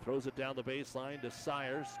backboard. Throws it down the baseline to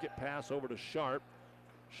Sire. Skip pass over to Sharp.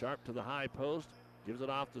 Sharp to the high post. Gives it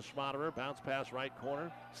off to Schmaderer. Bounce pass right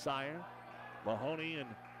corner. Sire. Mahoney and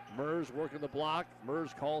Mers working the block.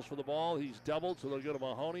 Mers calls for the ball. He's doubled, so they'll go to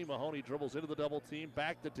Mahoney. Mahoney dribbles into the double team.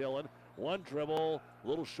 Back to Dillon. One dribble.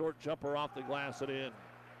 Little short jumper off the glass and in.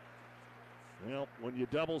 Well, when you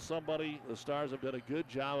double somebody, the Stars have done a good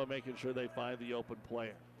job of making sure they find the open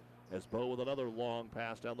player. As Bo with another long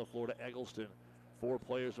pass down the floor to Eggleston. 4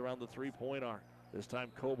 players around the three-point arc. This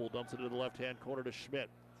time Coble dumps it into the left-hand corner to Schmidt.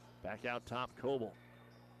 Back out top, Coble.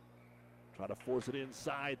 Try to force it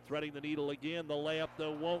inside, threading the needle again. The layup,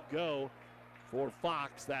 though, won't go for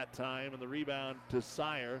Fox that time. And the rebound to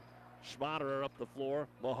Sire. Schmaderer up the floor.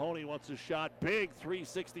 Mahoney wants a shot. Big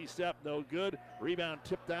 360 step, no good. Rebound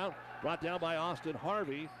tipped out, brought down by Austin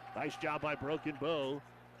Harvey. Nice job by Broken Bow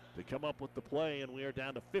to come up with the play, and we are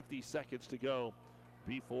down to 50 seconds to go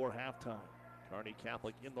before halftime. Kearney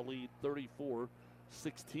Catholic in the lead, 34-16.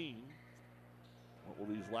 What will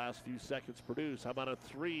these last few seconds produce? How about a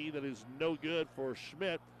three that is no good for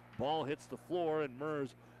Schmidt? Ball hits the floor, and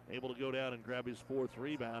Mers able to go down and grab his 4th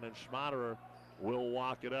rebound, and Schmaderer will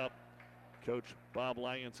walk it up. Coach Bob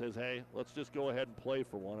Langen says, hey, let's just go ahead and play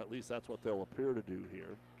for one. At least that's what they'll appear to do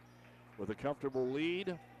here. With a comfortable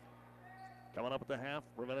lead, coming up at the half,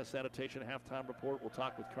 Ravenna Sanitation halftime report. We'll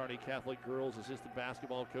talk with Kearney Catholic girls assistant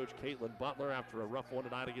basketball coach Caitlin Butler after a rough one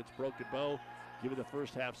tonight against Broken Bow. Give you the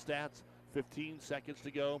first half stats. 15 seconds to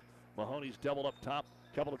go. Mahoney's doubled up top.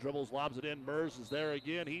 Couple of dribbles, lobs it in. Mers is there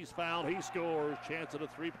again. He's fouled. He scores. Chance at a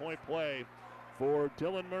three-point play for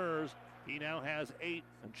Dylan Mers. He now has 8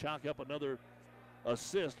 and chalk up another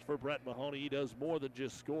assist for Brett Mahoney. He does more than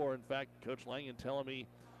just score. In fact, Coach Langen telling me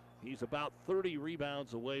he's about 30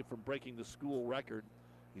 rebounds away from breaking the school record.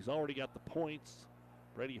 He's already got the points.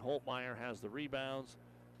 Brady Holtmeyer has the rebounds,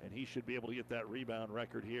 and he should be able to get that rebound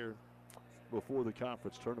record here before the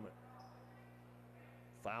conference tournament.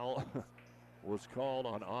 Foul was called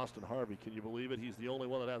on Austin Harvey. Can you believe it? He's the only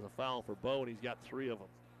one that has a foul for Bo, and he's got 3 of them.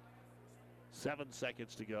 7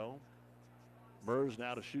 seconds to go. Mers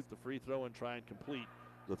now to shoot the free throw and try and complete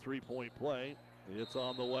the three-point play. It's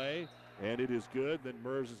on the way, and it is good. Then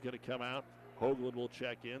Mers is going to come out. Hoagland will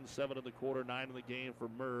check in. 7 in the quarter, 9 in the game for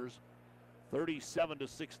Mers.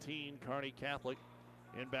 37-16, Kearney Catholic.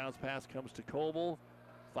 Inbounds pass comes to Coble.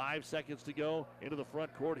 5 seconds to go into the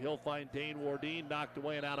front court. He'll find Dane Wardine, knocked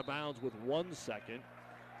away and out of bounds with 1 second.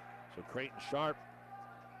 So Creighton Sharp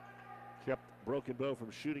kept Broken Bow from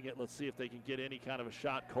shooting it. Let's see if they can get any kind of a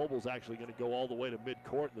shot. Coble's actually going to go all the way to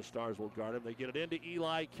midcourt, and the Stars will guard him. They get it into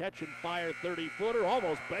Eli, catch and fire 30-footer,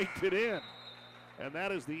 almost banked it in. And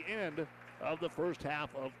that is the end of the first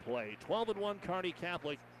half of play. 12-1 Kearney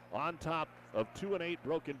Catholic on top of 2-8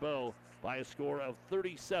 Broken Bow by a score of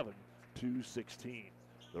 37-16.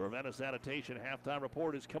 The Ravenna Sanitation halftime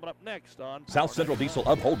report is coming up next on South Central Diesel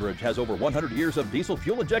of Holdridge has over 100 years of diesel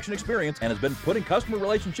fuel injection experience and has been putting customer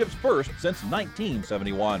relationships first since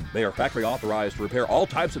 1971. They are factory authorized to repair all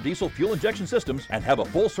types of diesel fuel injection systems and have a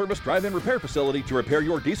full-service drive-in repair facility to repair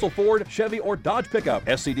your diesel Ford, Chevy, or Dodge pickup.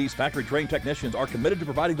 SCD's factory-trained technicians are committed to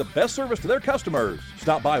providing the best service to their customers.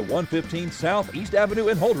 Stop by 115 South East Avenue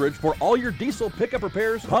in Holdridge for all your diesel pickup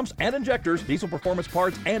repairs, pumps and injectors, diesel performance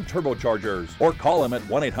parts, and turbochargers. Or call them at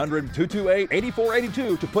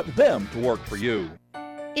 1-800-228-8482 to put them to work for you.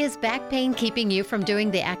 Is back pain keeping you from doing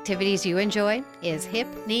the activities you enjoy? Is hip,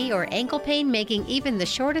 knee, or ankle pain making even the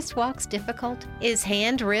shortest walks difficult? Is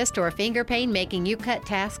hand, wrist, or finger pain making you cut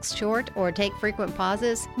tasks short or take frequent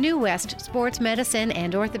pauses? New West Sports Medicine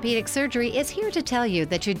and Orthopedic Surgery is here to tell you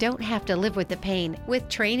that you don't have to live with the pain. With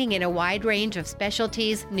training in a wide range of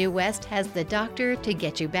specialties, New West has the doctor to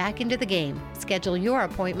get you back into the game. Schedule your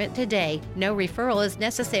appointment today. No referral is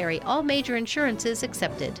necessary. All major insurances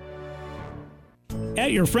accepted.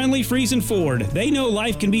 At your friendly Friesen Ford, they know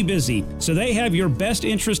life can be busy, so they have your best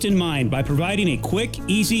interest in mind by providing a quick,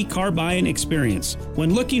 easy car buying experience.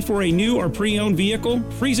 When looking for a new or pre-owned vehicle,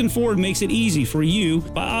 Friesen Ford makes it easy for you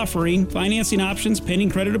by offering financing options pending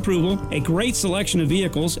credit approval, a great selection of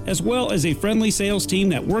vehicles, as well as a friendly sales team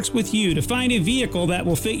that works with you to find a vehicle that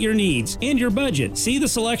will fit your needs and your budget. See the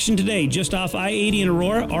selection today just off I-80 in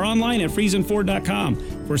Aurora or online at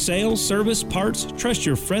FriesenFord.com. For sales, service, parts, trust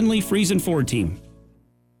your friendly Friesen Ford team.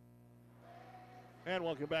 And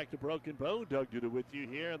welcome back to Broken Bow. Doug Duda with you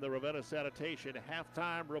here in the Ravenna Sanitation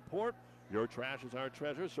halftime report. Your trash is our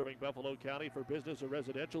treasure, serving Buffalo County for business or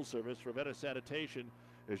residential service. Ravenna Sanitation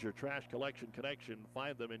is your trash collection connection.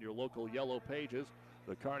 Find them in your local yellow pages.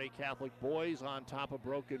 The Kearney Catholic boys on top of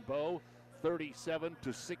Broken Bow,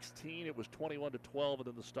 37-16. It was 21-12, and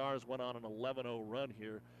then the Stars went on an 11-0 run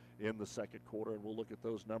here in the second quarter, and we'll look at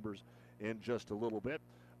those numbers in just a little bit.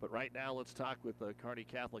 But right now, let's talk with Kearney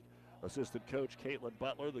Catholic assistant coach Caitlin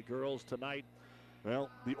Butler. The girls tonight, well,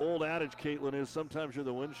 the old adage, Caitlin, is sometimes you're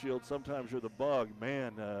the windshield, sometimes you're the bug.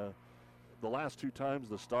 Man, the last two times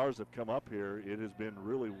the Stars have come up here, it has been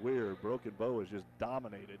really weird. Broken Bow has just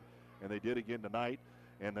dominated, and they did again tonight.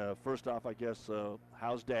 And first off, I guess,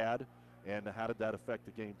 how's Dad, and how did that affect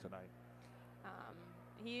the game tonight?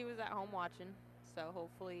 He was at home watching, so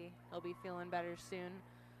hopefully he'll be feeling better soon.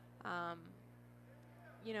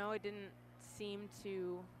 It didn't seem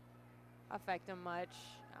to affect him much.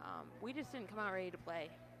 We just didn't come out ready to play.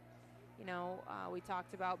 We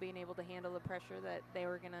talked about being able to handle the pressure that they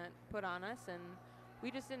were going to put on us, and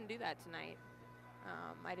we just didn't do that tonight.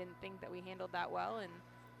 I didn't think that we handled that well, and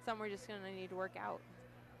some we're just going to need to work out.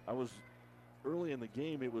 I was early in the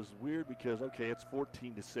game, it was weird because, okay, it's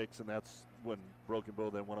 14-6, and that's when Broken Bow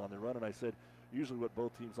then went on their run. And I said, usually what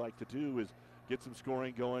both teams like to do is get some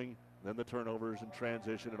scoring going, then the turnovers and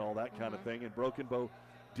transition and all that kind of thing. And Broken Bow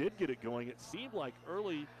did get it going. It seemed like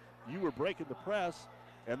early you were breaking the press,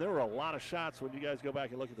 and there were a lot of shots when you guys go back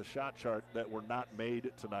and look at the shot chart that were not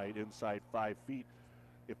made tonight inside 5 feet.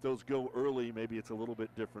 If those go early, maybe it's a little bit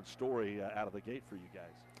different story out of the gate for you guys.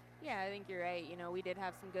 Yeah, I think you're right. We did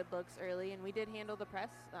have some good looks early, and we did handle the press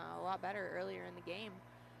a lot better earlier in the game.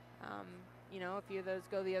 A few of those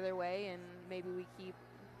go the other way, and maybe we keep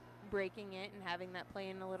breaking it and having that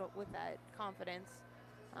playing a little with that confidence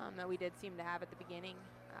that we did seem to have at the beginning.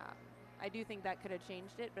 I do think that could have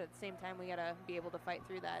changed it, but at the same time, we got to be able to fight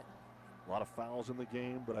through that. A lot of fouls in the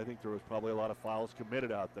game, but I think there was probably a lot of fouls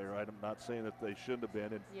committed out there. I'm not saying that they shouldn't have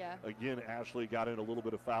been. And yeah. Again, Ashley got in a little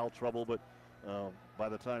bit of foul trouble, but by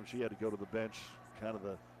the time she had to go to the bench, kind of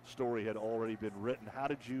the story had already been written. How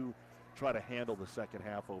did you try to handle the second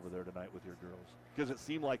half over there tonight with your girls? Because it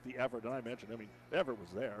seemed like the effort, and I mentioned, the effort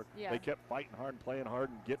was there. Yeah. They kept fighting hard and playing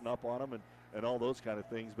hard and getting up on them and all those kind of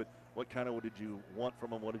things. But what did you want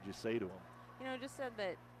from them? What did you say to them? Just said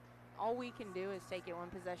that all we can do is take it one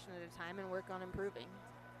possession at a time and work on improving.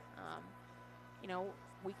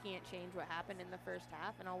 We can't change what happened in the first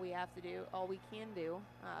half, and all we can do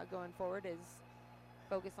going forward is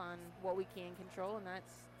focus on what we can control, and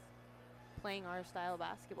that's playing our style of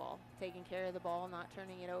basketball, taking care of the ball, not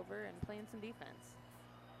turning it over, and playing some defense.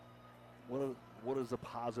 What is a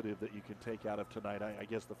positive that you can take out of tonight? I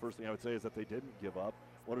guess the first thing I would say is that they didn't give up.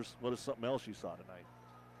 What is something else you saw tonight?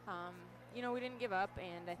 We didn't give up,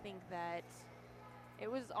 and I think that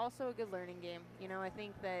it was also a good learning game. I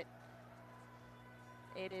think that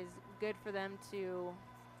it is good for them to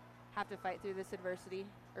have to fight through this adversity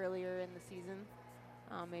earlier in the season,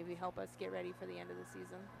 maybe help us get ready for the end of the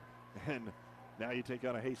season. And now you take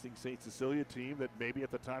on a Hastings St. Cecilia team that maybe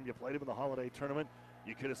at the time you played them in the holiday tournament,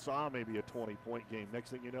 you could have saw maybe a 20-point game. Next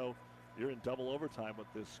thing you know, you're in double overtime with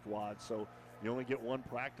this squad. So you only get one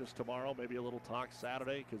practice tomorrow, maybe a little talk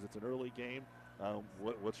Saturday because it's an early game.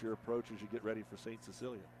 What's your approach as you get ready for St.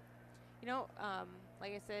 Cecilia?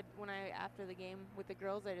 Like I said, after the game with the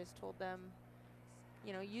girls, I just told them,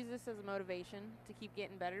 use this as a motivation to keep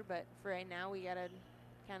getting better. But for right now, we got to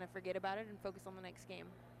kind of forget about it and focus on the next game.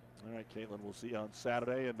 All right, Caitlin, we'll see you on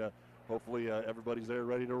Saturday, and hopefully everybody's there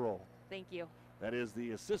ready to roll. Thank you. That is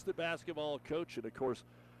the assistant basketball coach and, of course,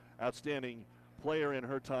 outstanding player in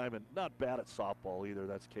her time and not bad at softball either.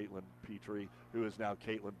 That's Caitlin Petrie, who is now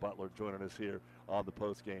Caitlin Butler, joining us here on the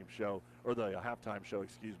postgame show, or the halftime show,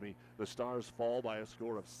 excuse me. The Stars fall by a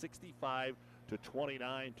score of 65-29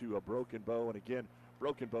 to a Broken Bow. And again,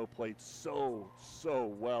 Broken Bow played so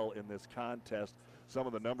well in this contest. Some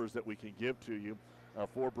of the numbers that we can give to you.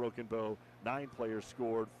 For Broken Bow, 9 players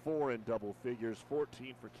scored, 4 in double figures,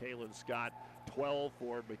 14 for Kaylin Scott, 12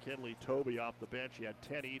 for McKinley Toby off the bench. He had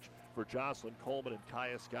 10 each for Jocelyn Coleman and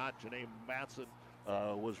Kaya Scott. Janae Matson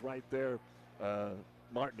was right there,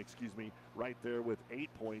 Martin, right there with 8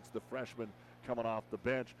 points, the freshman coming off the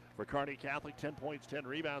bench. For Kearney Catholic, 10 points, 10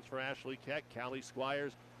 rebounds for Ashley Keck. Callie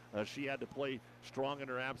Squires, she had to play strong in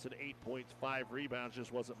her absence, 8 points, 5 rebounds.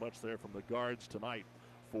 Just wasn't much there from the guards tonight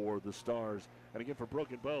for the Stars. And again, for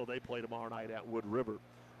Broken Bow, they play tomorrow night at Wood River.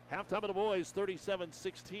 Halftime of the boys,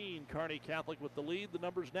 37-16. Kearney Catholic with the lead. The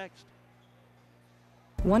numbers next.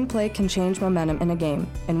 One play can change momentum in a game,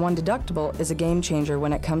 and one deductible is a game changer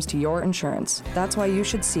when it comes to your insurance. That's why you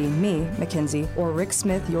should see me, Mackenzie, or Rick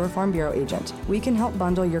Smith, your Farm Bureau agent. We can help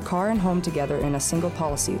bundle your car and home together in a single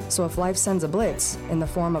policy, so if life sends a blitz in the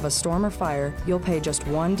form of a storm or fire, you'll pay just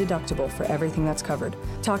one deductible for everything that's covered.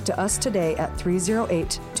 Talk to us today at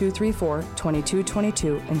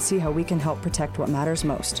 308-234-2222 and see how we can help protect what matters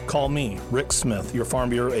most. Call me, Rick Smith, your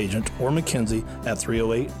Farm Bureau agent, or Mackenzie at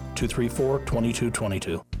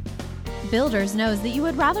 308-234-2222. Builders knows that you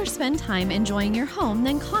would rather spend time enjoying your home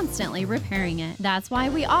than constantly repairing it. That's why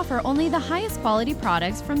we offer only the highest quality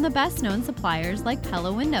products from the best known suppliers like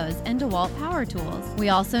Pella Windows and DeWalt Power Tools. We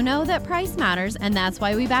also know that price matters, and that's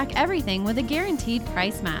why we back everything with a guaranteed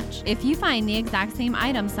price match. If you find the exact same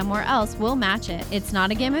item somewhere else, we'll match it. It's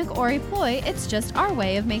not a gimmick or a ploy, it's just our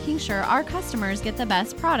way of making sure our customers get the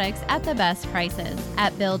best products at the best prices.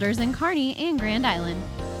 At Builders in Kearney and Grand Island.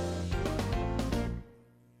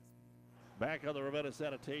 Back on the Ravenna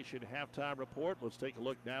Sanitation halftime report. Let's take a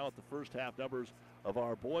look now at the first half numbers of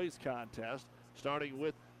our boys contest. Starting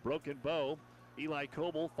with Broken Bow. Eli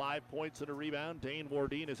Coble, 5 points and a rebound. Dane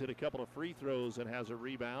Wardine has hit a couple of free throws and has a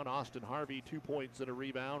rebound. Austin Harvey, 2 points and a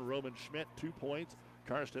rebound. Roman Schmidt, 2 points.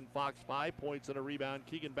 Karsten Fox, 5 points and a rebound.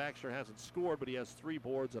 Keegan Baxter hasn't scored, but he has 3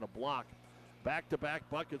 boards and a block. Back-to-back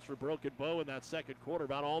buckets for Broken Bow in that second quarter,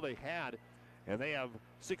 about all they had. And they have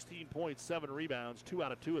 16 points, 7 rebounds, 2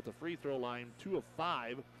 out of 2 at the free throw line, 2 of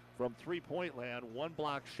 5 from three-point land, 1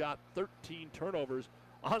 block shot, 13 turnovers.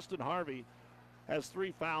 Austin Harvey has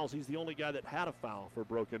 3 fouls. He's the only guy that had a foul for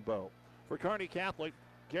Broken Bow. For Kearney Catholic,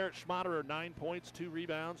 Garrett Schmaderer, 9 points, 2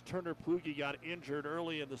 rebounds. Turner Plugi got injured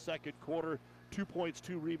early in the second quarter, 2 points,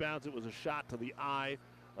 2 rebounds. It was a shot to the eye.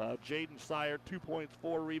 Jaden Sire, 2 points,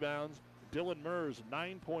 4 rebounds. Dylan Mers,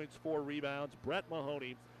 9 points, 4 rebounds. Brett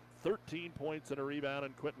Mahoney, 13 points and a rebound,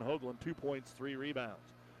 and Quentin Hoagland, 2 points, 3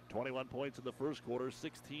 rebounds. 21 points in the first quarter,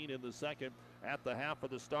 16 in the second. At the half for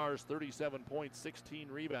the Stars, 37 points, 16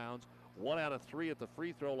 rebounds, 1 out of 3 at the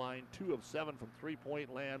free throw line, 2 of 7 from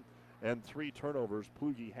three-point land, and 3 turnovers.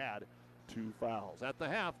 Plugi had 2 fouls. At the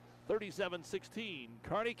half, 37-16,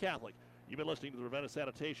 Kearney Catholic. You've been listening to the Ravenna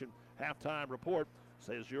Sanitation halftime report.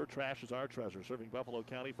 Says your trash is our treasure. Serving Buffalo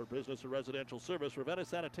County for business and residential service. Ravenna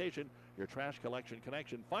Sanitation, your trash collection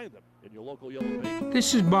connection. Find them in your local Yellow Pages.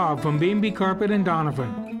 This is Bob from B&B Carpet and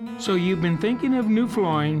Donovan. So you've been thinking of new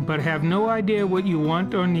flooring but have no idea what you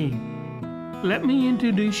want or need. Let me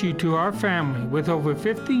introduce you to our family with over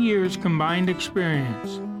 50 years combined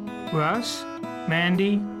experience. Russ,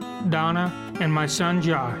 Mandy, Donna, and my son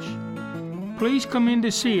Josh. Please come in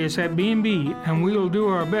to see us at B&B and we will do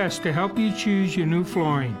our best to help you choose your new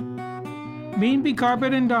flooring. B&B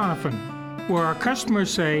Carpet and Donovan, where our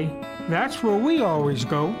customers say, that's where we always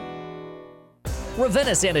go.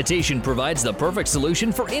 Ravenna Sanitation provides the perfect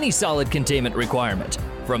solution for any solid containment requirement.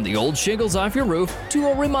 From the old shingles off your roof to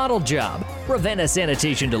a remodel job, Ravenna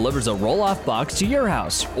Sanitation delivers a roll-off box to your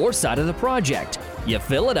house or side of the project. You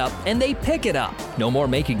fill it up and they pick it up. No more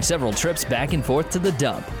making several trips back and forth to the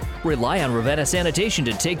dump. Rely on Ravenna Sanitation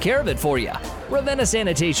to take care of it for you. Ravenna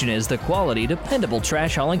Sanitation is the quality, dependable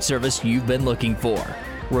trash hauling service you've been looking for.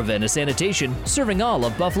 Ravenna Sanitation, serving all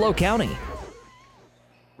of Buffalo County.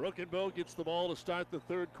 Broken Bow gets the ball to start the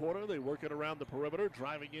third quarter. They work it around the perimeter.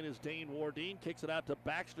 Driving in is Dane Wardine. Kicks it out to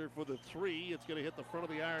Baxter for the 3. It's going to hit the front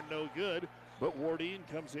of the iron, no good. But Wardine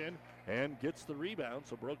comes in and gets the rebound.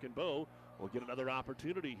 So Broken Bow will get another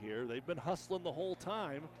opportunity here. They've been hustling the whole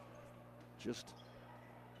time. Just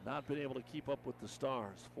not been able to keep up with the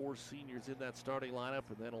Stars. 4 seniors in that starting lineup,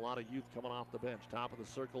 and then a lot of youth coming off the bench. Top of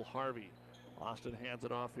the circle, Harvey. Austin hands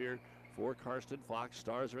it off here for Karsten Fox.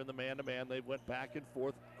 Stars are in the man-to-man. They went back and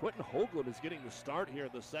forth. Quentin Hoagland is getting the start here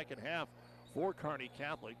in the second half for Kearney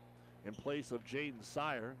Catholic in place of Jaden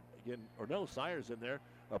Sire. Again, or no, Sire's in there.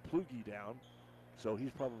 A Plugi down, so he's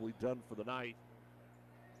probably done for the night.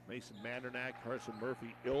 Mason Mandernack, Carson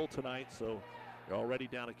Murphy ill tonight, so they're already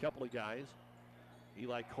down a couple of guys.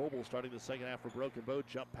 Eli Coble starting the second half for Broken Bow.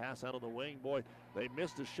 Jump pass out of the wing. Boy, they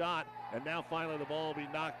missed a shot, and now finally the ball will be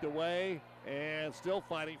knocked away, and still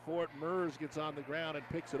fighting for it. Mers gets on the ground and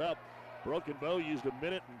picks it up. Broken Bow used 1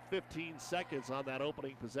 minute and 15 seconds on that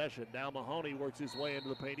opening possession. Now Mahoney works his way into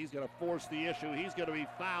the paint. He's going to force the issue. He's going to be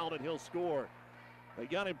fouled, and he'll score. They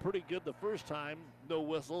got him pretty good the first time, no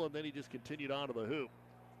whistle, and then he just continued on to the hoop.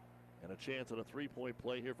 And a chance at a three-point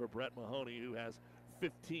play here for Brett Mahoney, who has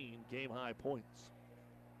 15 game-high points.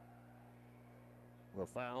 The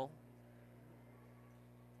foul.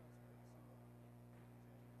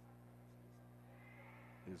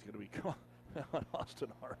 Is going to be caught on Austin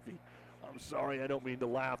Harvey. I'm sorry, I don't mean to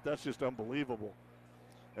laugh. That's just unbelievable.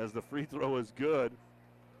 As the free throw is good,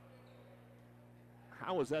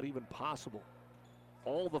 How is that even possible?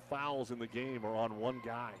 All the fouls in the game are on one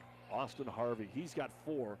guy, Austin Harvey. He's got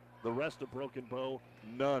 4. The rest of Broken Bow,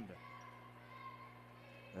 none.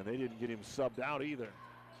 And they didn't get him subbed out either.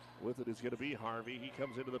 With it is going to be Harvey. He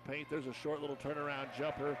comes into the paint. There's a short little turnaround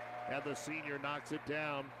jumper, and the senior knocks it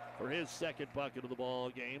down for his second bucket of the ball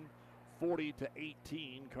game.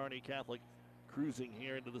 40-18, Kearney Catholic cruising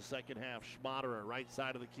here into the second half. Schmaderer, right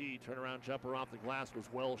side of the key. Turnaround jumper off the glass was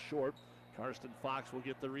well short. Karsten Fox will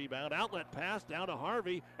get the rebound. Outlet pass down to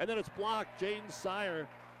Harvey, and then it's blocked. Jaden Sire,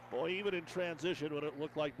 boy, even in transition when it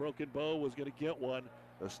looked like Broken Bow was going to get one,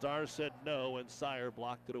 the Stars said no, and Sire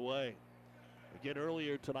blocked it away. Again,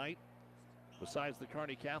 earlier tonight, besides the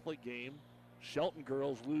Kearney Catholic game, Shelton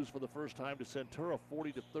girls lose for the first time to Centura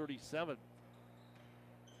 40-37.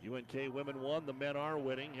 UNK women won. The men are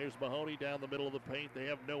winning. Here's Mahoney down the middle of the paint. They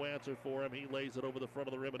have no answer for him. He lays it over the front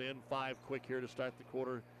of the rim and in. 5 quick here to start the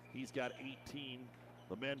quarter. He's got 18.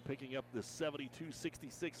 The men picking up the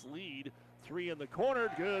 72-66 lead. 3 in the corner.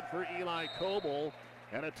 Good for Eli Coble.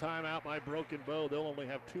 And a timeout by Broken Bow. They'll only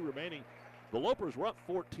have 2 remaining. The Lopers were up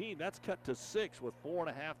 14. That's cut to 6 with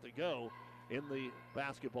 4.5 to go in the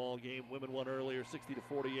basketball game. Women won earlier,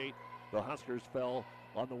 60-48. The Huskers fell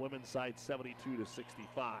on the women's side,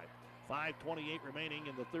 72-65. 5:28 remaining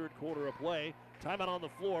in the third quarter of play. Timeout on the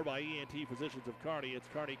floor by ENT Physicians of Kearney. It's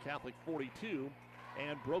Kearney Catholic 42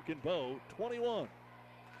 and Broken Bow 21.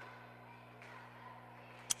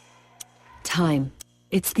 Time.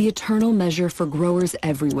 It's the eternal measure for growers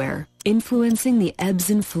everywhere, influencing the ebbs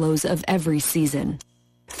and flows of every season.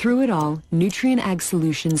 Through it all, Nutrien Ag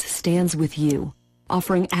Solutions stands with you,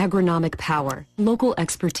 offering agronomic power, local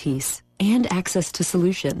expertise, and access to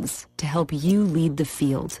solutions to help you lead the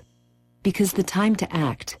field. Because the time to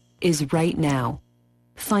act is right now.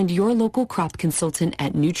 Find your local crop consultant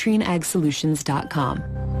at nutrienagsolutions.com.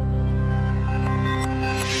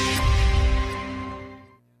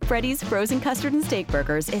 Freddy's Frozen Custard and Steak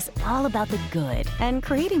Burgers is all about the good and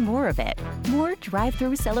creating more of it. More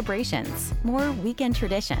drive-through celebrations, more weekend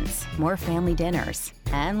traditions, more family dinners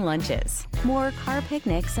and lunches, more car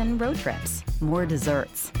picnics and road trips, more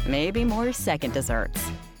desserts, maybe more second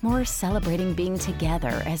desserts, more celebrating being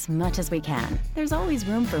together as much as we can. There's always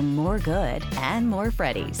room for more good and more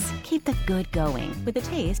Freddy's. Keep the good going with a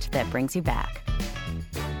taste that brings you back.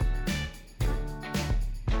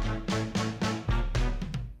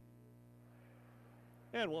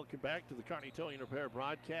 And welcome back to the Kearney Towing Repair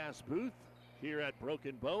broadcast booth here at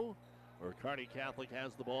Broken Bow, where Kearney Catholic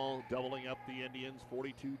has the ball, doubling up the Indians,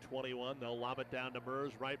 42-21. They'll lob it down to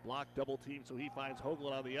Mers, right block, double team, so he finds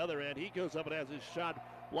Hoagland on the other end. He goes up and has his shot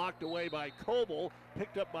blocked away by Coble,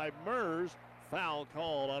 picked up by Mers, foul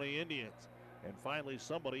called on the Indians. And finally,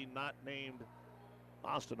 somebody not named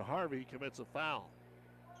Austin Harvey commits a foul.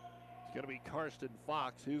 It's going to be Karsten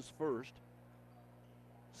Fox, his first.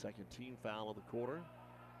 Second team foul of the quarter.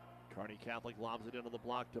 Kearney Catholic lobs it into the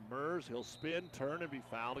block to Mers. He'll spin, turn, and be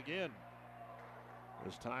fouled again.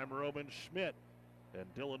 This time, Robin Schmidt. And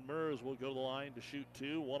Dylan Mers will go to the line to shoot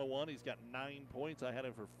 2. 1-1. He's got 9 points. I had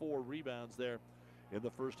him for 4 rebounds there in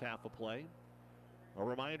the first half of play. A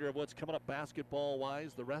reminder of what's coming up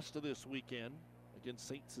basketball-wise the rest of this weekend against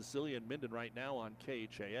St. Cecilia and Minden right now on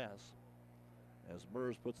KCHS. As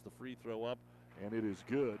Mers puts the free throw up, and it is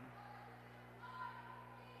good.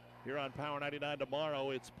 Here on Power 99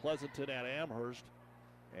 tomorrow, it's Pleasanton at Amherst.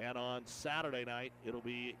 And on Saturday night, it'll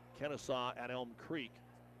be Kennesaw at Elm Creek.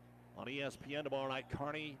 On ESPN tomorrow night,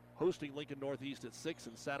 Kearney hosting Lincoln Northeast at 6.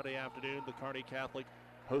 And Saturday afternoon, the Kearney Catholic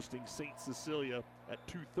hosting St. Cecilia at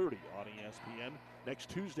 2:30 on ESPN.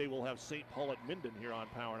 Next Tuesday, we'll have St. Paul at Minden here on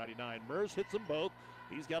Power 99. Mers hits them both.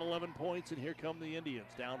 He's got 11 points, and here come the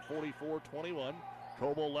Indians. Down 44-21.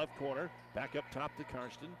 Coble left corner. Back up top to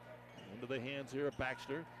Karsten. Into the hands here of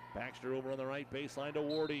Baxter. Baxter over on the right baseline to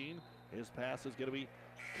Wardine. His pass is going to be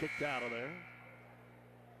kicked out of there.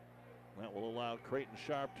 That will allow Creighton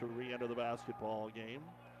Sharp to re-enter the basketball game.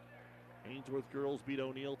 Ainsworth girls beat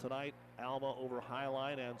O'Neill tonight. Alma over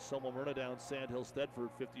Highline and Selma Myrna down Sandhill Stedford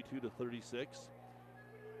 52-36.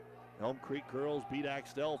 Elm Creek girls beat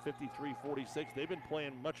Axtell 53-46. They've been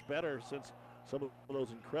playing much better since some of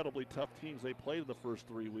those incredibly tough teams they played in the first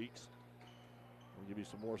 3 weeks. We'll give you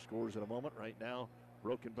some more scores in a moment. Right now,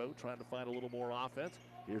 Broken Bow trying to find a little more offense.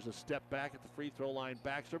 Here's a step back at the free throw line.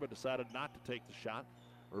 Baxter, but decided not to take the shot.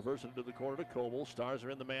 Reversing into the corner to Coble. Stars are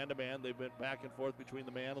in the man-to-man. They've been back and forth between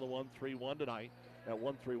the man and the 1-3-1 tonight. That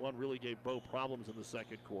 1-3-1 really gave Bow problems in the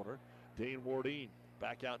second quarter. Dane Wardine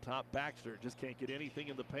back out top. Baxter just can't get anything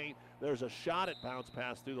in the paint. There's a shot at bounce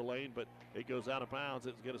pass through the lane, but it goes out of bounds.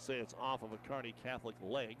 It's going to say it's off of a Kearney Catholic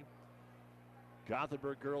leg.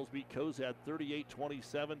 Gothenburg girls beat Cozad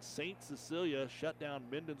 38-27. St. Cecilia shut down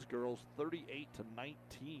Minden's girls 38-19.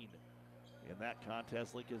 In that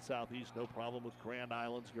contest, Lincoln Southeast, no problem with Grand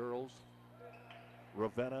Islands girls.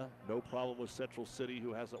 Ravenna, no problem with Central City,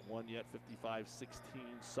 who hasn't won yet, 55-16.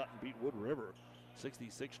 Sutton beat Wood River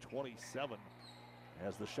 66-27.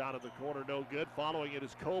 As the shot at the corner, no good. Following it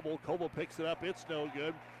is Coble. Coble picks it up. It's no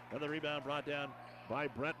good. And the rebound brought down by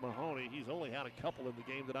Brent Mahoney. He's only had a couple in the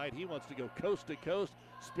game tonight. He wants to go coast to coast.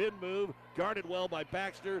 Spin move. Guarded well by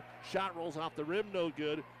Baxter. Shot rolls off the rim. No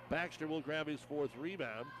good. Baxter will grab his fourth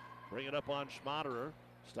rebound. Bring it up on Schmaderer.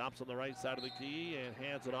 Stops on the right side of the key and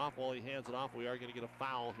hands it off. While he hands it off, we are going to get a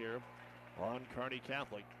foul here on Kearney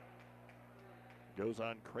Catholic. Goes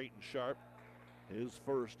on Creighton Sharp. His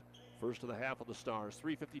first of the half of the Stars.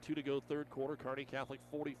 3:52 to go, third quarter. Kearney Catholic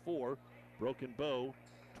 44. Broken Bow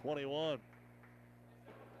 21.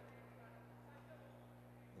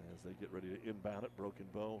 As they get ready to inbound it, Broken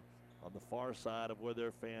Bow on the far side of where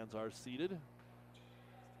their fans are seated.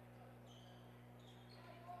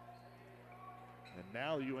 And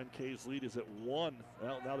now UNK's lead is at 1.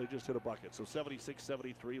 Well, now they just hit a bucket. So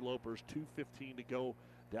 76-73 Lopers, 2:15 to go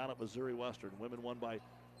down at Missouri Western. Women won by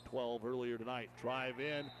 12 earlier tonight. Drive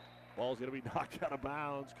in. Ball's going to be knocked out of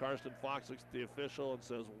bounds. Karsten Fox looks at the official and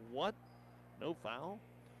says, what? No foul?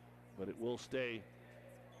 But it will stay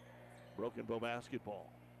Broken Bow basketball.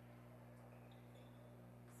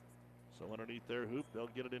 So underneath their hoop, they'll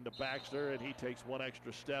get it into Baxter, and he takes one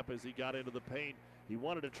extra step as he got into the paint. He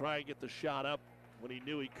wanted to try and get the shot up when he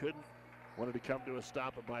knew he couldn't. Wanted to come to a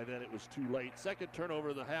stop, but by then it was too late. Second turnover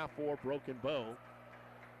of the half for Broken Bow.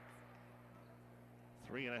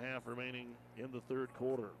 3.5 remaining in the third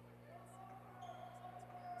quarter.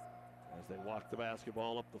 As they walk the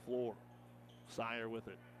basketball up the floor. Sire with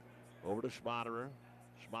it. Over to Schmaderer.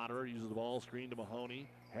 Schmaderer uses the ball screen to Mahoney.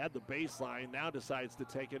 Had the baseline, now decides to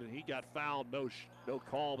take it, and he got fouled. No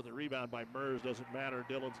call, but the rebound by Mers doesn't matter.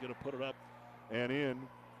 Dillon's going to put it up and in.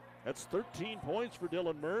 That's 13 points for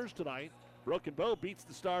Dylan Mers tonight. Broken Bow beats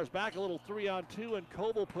the Stars back a little 3-on-2, and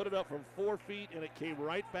Coble put it up from 4 feet, and it came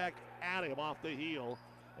right back at him off the heel.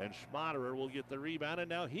 And Schmaderer will get the rebound, and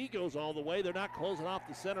now he goes all the way. They're not closing off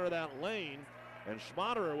the center of that lane, and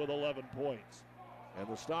Schmaderer with 11 points. And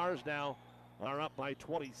the Stars now are up by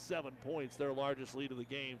 27 points, their largest lead of the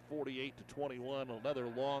game, 48-21. Another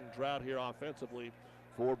long drought here offensively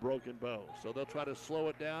for Broken Bow. So they'll try to slow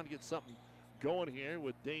it down, get something going here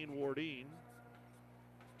with Dane Wardine.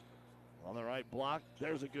 On the right block,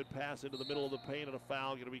 there's a good pass into the middle of the paint, and a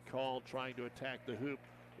foul going to be called. Trying to attack the hoop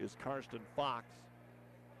is Karsten Fox.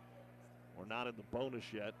 We're not in the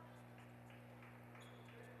bonus yet.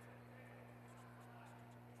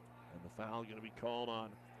 And the foul going to be called on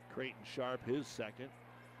Creighton Sharp, his second.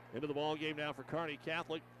 Into the ball game now for Kearney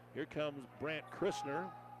Catholic. Here comes Brant Christner.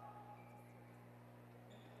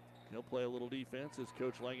 He'll play a little defense as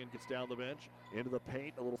Coach Langen gets down the bench. Into the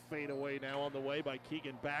paint, a little fade away now on the way by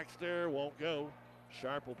Keegan Baxter. Won't go.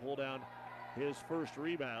 Sharp will pull down his first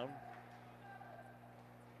rebound.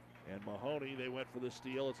 And Mahoney, they went for the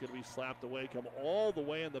steal. It's going to be slapped away, come all the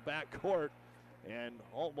way in the back court, and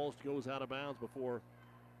almost goes out of bounds before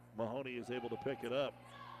Mahoney is able to pick it up.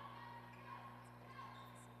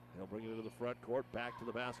 He'll bring it into the front court, back to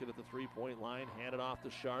the basket at the three-point line, hand it off to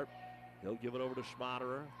Sharp. He'll give it over to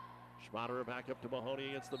Schmaderer. Schmaderer back up to Mahoney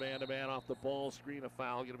against the man-to-man off the ball screen. A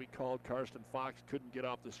foul going to be called. Karsten Fox couldn't get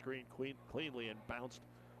off the screen cleanly and bounced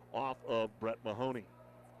off of Brett Mahoney.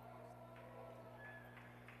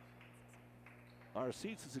 Our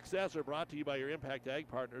Seeds to Success are brought to you by your Impact Ag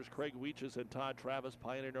partners, Craig Weeches and Todd Travis.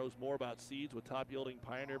 Pioneer knows more about seeds with top-yielding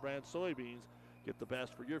Pioneer brand soybeans. Get the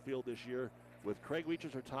best for your field this year with Craig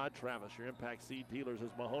Weeches or Todd Travis, your Impact Seed dealers. As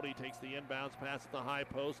Mahoney takes the inbounds pass at the high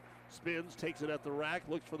post, spins, takes it at the rack,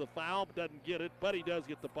 looks for the foul, but doesn't get it, but he does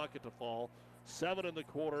get the bucket to fall. 7 in the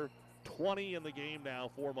quarter, 20 in the game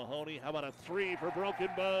now for Mahoney. How about a three for Broken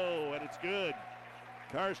Bow? And it's good.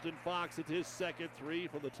 Karsten Fox at his second three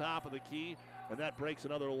from the top of the key, and that breaks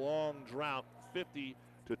another long drought, 50-24.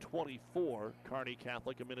 Kearney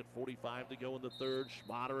Catholic, a minute 45 to go in the third.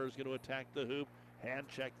 Schmaderer is going to attack the hoop. Hand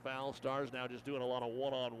check foul. Stars now just doing a lot of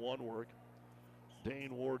one-on-one work.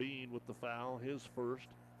 Dane Wardine with the foul, his first.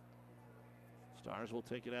 Stars will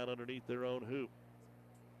take it out underneath their own hoop.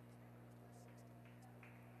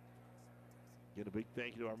 Again, a big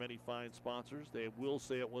thank you to our many fine sponsors. They will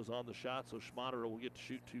say it was on the shot, so Schmaderer will get to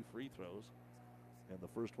shoot 2 free throws. And the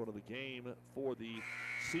first one of the game for the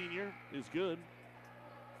senior is good.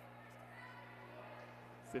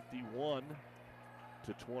 51-24.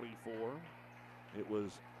 It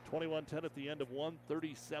was 21-10 at the end of one,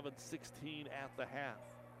 37-16 at the half.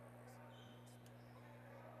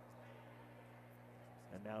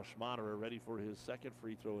 And now Schmaderer ready for his second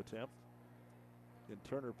free throw attempt. And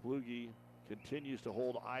Turner Plugi continues to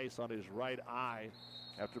hold ice on his right eye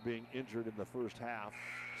after being injured in the first half.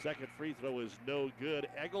 Second free throw is no good.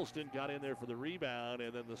 Eggleston got in there for the rebound,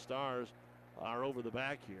 and then the Stars are over the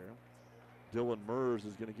back here. Dylan Mers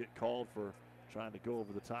is going to get called for trying to go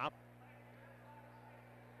over the top.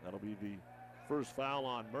 That'll be the first foul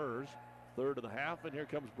on Mers. Third of the half, and here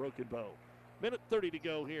comes Broken Bow. Minute 30 to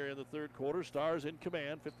go here in the third quarter. Stars in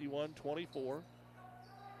command, 51-24.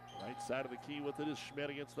 Right side of the key with it is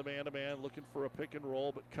Schmidt against the man-to-man, looking for a pick and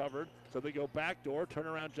roll, but covered. So they go backdoor,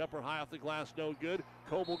 turnaround jumper high off the glass, no good.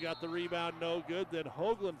 Coble got the rebound, no good. Then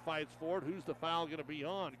Hoagland fights for it. Who's the foul going to be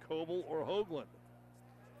on, Coble or Hoagland?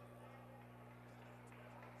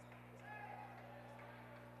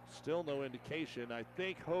 Still no indication. I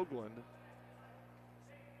think Hoagland.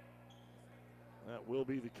 That will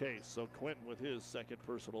be the case. So Quinton with his second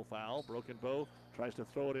personal foul. Broken Bow tries to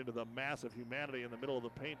throw it into the mass of humanity in the middle of the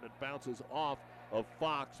paint, and it bounces off of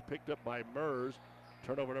Fox, picked up by Mers.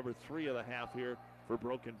 Turnover number 3 of the half here for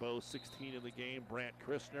Broken Bow. 16 in the game. Brant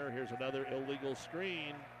Christner. Here's another illegal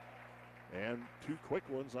screen. And 2 quick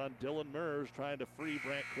ones on Dylan Mers trying to free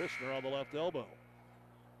Brant Christner on the left elbow.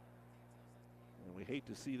 And we hate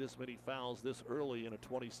to see this many fouls this early in a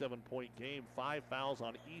 27-point game. 5 fouls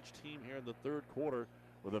on each team here in the third quarter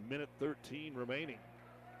with a minute 13 remaining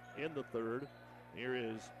in the third. Here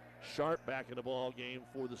is Sharp back in the ball game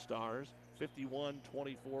for the Stars. 51-24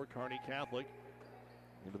 Kearney Catholic.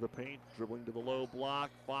 Into the paint, dribbling to the low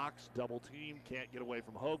block. Fox double team, can't get away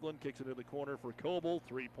from Hoagland. Kicks it into the corner for Coble.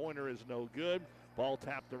 Three-pointer is no good. Ball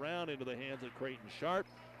tapped around into the hands of Creighton Sharp.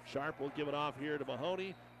 Sharp will give it off here to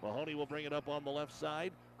Mahoney. Mahoney will bring it up on the left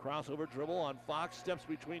side. Crossover dribble on Fox. Steps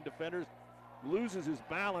between defenders. Loses his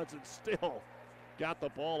balance and still got the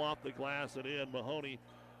ball off the glass and in. Mahoney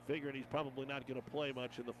figuring he's probably not going to play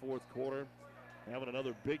much in the fourth quarter. Having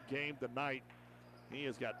another big game tonight. He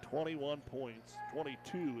has got 21 points.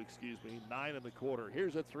 22, excuse me. 9 in the quarter.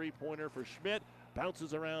 Here's a three-pointer for Schmidt.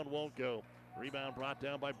 Bounces around, won't go. Rebound brought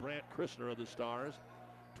down by Brant Christner of the Stars.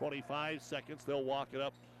 25 seconds. They'll walk it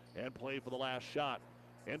up and play for the last shot.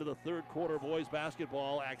 Into the third quarter, boys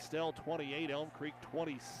basketball. Axtell 28, Elm Creek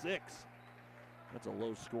 26. That's a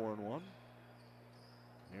low-scoring one.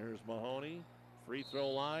 Here's Mahoney. Free throw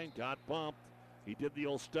line, got bumped. He did the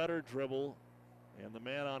old stutter dribble, and the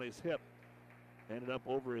man on his hip ended up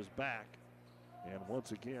over his back. And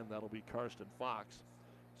once again, that'll be Karsten Fox.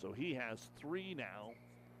 So he has 3 now.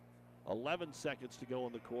 11 seconds to go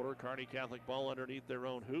in the quarter. Kearney Catholic ball underneath their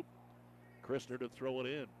own hoop. Christner to throw it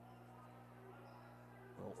in.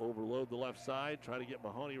 They'll overload the left side, try to get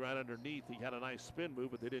Mahoney right underneath. He had a nice spin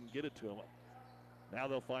move, but they didn't get it to him. Now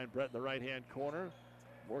they'll find Brett in the right-hand corner.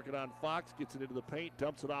 Working on Fox, gets it into the paint,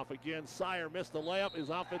 dumps it off again. Sire missed the layup. His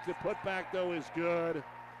offensive putback, though, is good.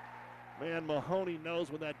 Man, Mahoney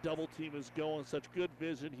knows when that double team is going. Such good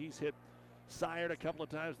vision. He's hit Sire a couple of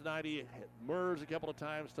times tonight. He hit Mers a couple of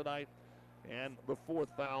times tonight. And the fourth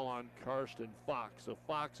foul on Karsten Fox. So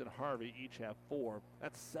Fox and Harvey each have 4.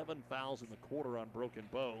 That's 7 fouls in the quarter on Broken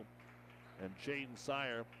Bow. And Jaden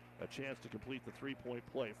Sire, a chance to complete the three-point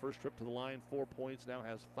play. First trip to the line, 4 points, now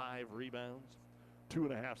has 5 rebounds.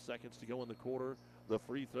 2.5 seconds to go in the quarter. The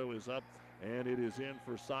free throw is up, and it is in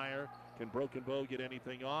for Sire. Can Broken Bow get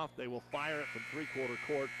anything off? They will fire it from three-quarter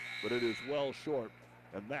court, but it is well short.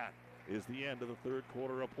 And that is the end of the third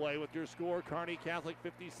quarter of play. With your score, Kearney Catholic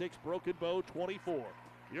 56, Broken Bow 24.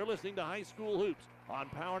 You're listening to High School Hoops on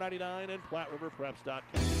Power 99 and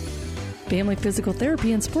PlatteRiverPreps.com. Family Physical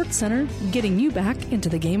Therapy and Sports Center, getting you back into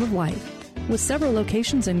the game of life. With several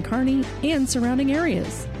locations in Kearney and surrounding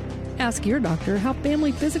areas. Ask your doctor how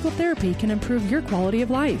Family Physical Therapy can improve your quality of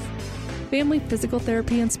life. Family Physical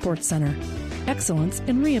Therapy and Sports Center. Excellence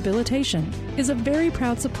in Rehabilitation is a very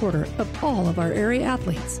proud supporter of all of our area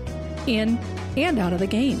athletes, in and out of the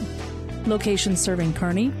game. Locations serving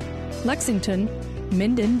Kearney, Lexington,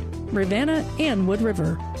 Minden, Ravenna, and Wood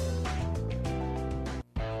River.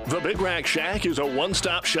 The Big Rack Shack is a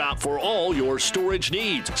one-stop shop for all your storage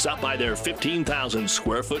needs. Stop by their 15,000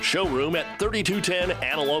 square foot showroom at 3210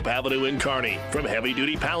 Antelope Avenue in Kearney. From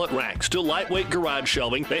heavy-duty pallet racks to lightweight garage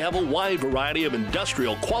shelving, they have a wide variety of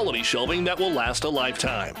industrial quality shelving that will last a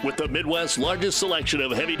lifetime. With the Midwest's largest selection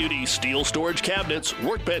of heavy-duty steel storage cabinets,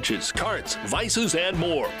 workbenches, carts, vices, and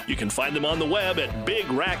more. You can find them on the web at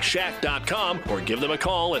BigRackShack.com or give them a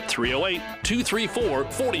call at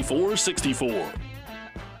 308-234-4464.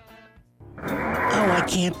 Oh, I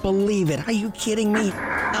can't believe it. Are you kidding me?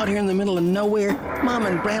 Out here in the middle of nowhere, Mom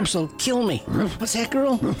and Gramps will kill me. What's that,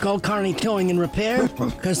 girl? Call Kearney Towing and Repair?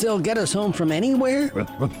 Because they'll get us home from anywhere?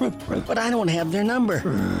 But I don't have their number.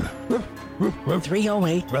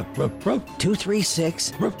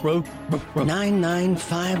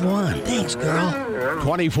 308-236-9951. Thanks, girl.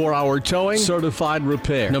 24-hour towing, certified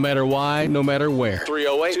repair. No matter why, no matter where.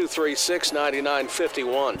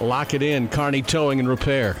 308-236-9951. Lock it in, Kearney Towing and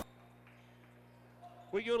Repair.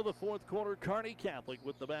 We go to the fourth quarter. Kearney Catholic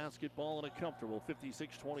with the basketball and a comfortable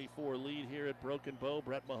 56-24 lead here at Broken Bow.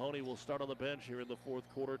 Brett Mahoney will start on the bench here in the fourth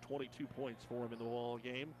quarter. 22 points for him in the ball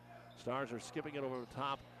game. Stars are skipping it over the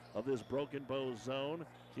top of this Broken Bow zone,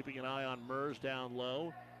 keeping an eye on Mers down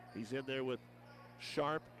low. He's in there with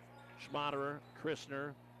Sharp, Schmaderer,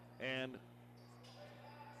 Christner, and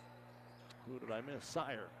who did I miss?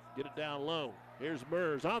 Sire. Get it down low. Here's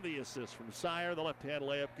Mers on the assist from Sire. The left-hand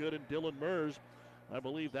layup good, and Dylan Mers, I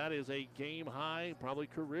believe that is a game high, probably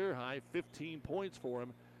career high, 15 points for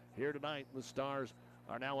him here tonight. The Stars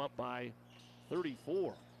are now up by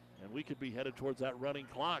 34, and we could be headed towards that running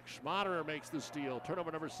clock. Schmaderer makes the steal. Turnover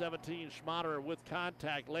number 17, Schmaderer with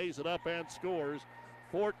contact, lays it up and scores.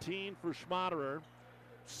 14 for Schmaderer,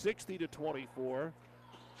 60-24.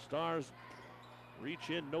 Stars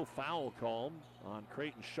reach in, no foul call on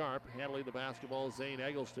Creighton Sharp. Handling the basketball, Zane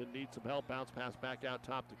Eggleston needs some help. Bounce pass back out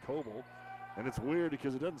top to Coble. And it's weird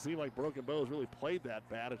because it doesn't seem like Broken Bow has really played that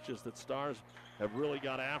bad. It's just that Stars have really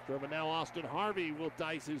got after him. And now Austin Harvey will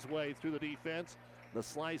dice his way through the defense. The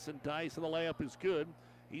slice and dice, and the layup is good.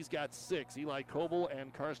 He's got 6. Eli Coble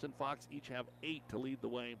and Karsten Fox each have 8 to lead the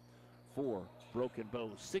way for Broken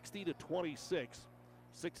Bow. 60-26.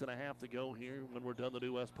 6.5 to go here when we're done the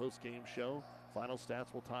New West post-game show. Final stats,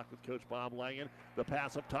 we'll talk with Coach Bob Langen. The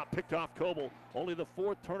pass up top, picked off Coble. Only the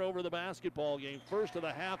 4th turnover of the basketball game. First of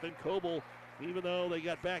the half, and Coble, even though they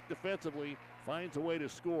got back defensively, finds a way to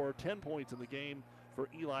score. 10 points in the game for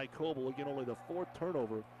Eli Coble. Again, only the 4th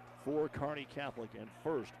turnover for Kearney Catholic and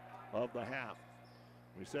first of the half.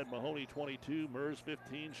 We said Mahoney 22, Mers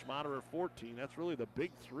 15, Schmaderer 14. That's really the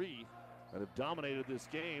big 3 that have dominated this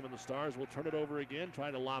game, and the Stars will turn it over again,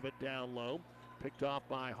 trying to lob it down low. Picked off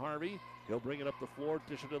by Harvey. He'll bring it up the floor,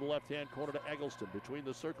 dish it to the left-hand corner to Eggleston. Between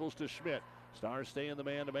the circles to Schmidt. Stars stay in the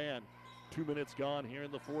man-to-man. 2 minutes gone here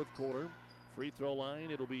in the fourth quarter. Free throw line,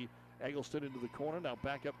 it'll be Eggleston into the corner. Now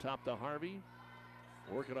back up top to Harvey.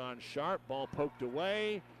 Working on Sharp. Ball poked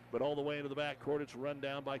away, but all the way into the backcourt. It's run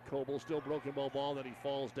down by Coble. Still Broken Bow ball, then he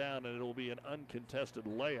falls down, and it'll be an uncontested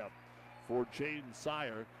layup for Jaden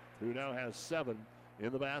Sire, who now has 7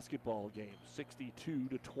 in the basketball game.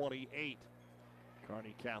 62-28.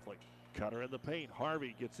 Kearney Catholic. Cutter in the paint.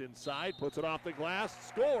 Harvey gets inside, puts it off the glass,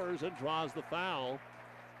 scores, and draws the foul.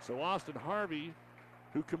 So Austin Harvey,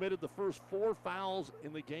 who committed the first 4 fouls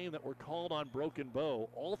in the game that were called on Broken Bow,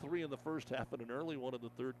 all 3 in the first half and an early one in the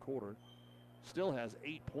third quarter, still has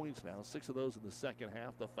 8 points now, 6 of those in the second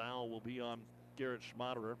half. The foul will be on Garrett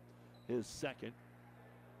Schmaderer, his second.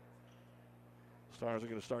 Stars are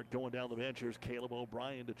going to start going down the bench. Here's Caleb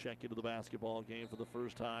O'Brien to check into the basketball game for the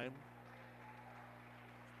first time.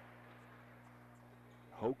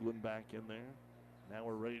 Hoagland back in there. Now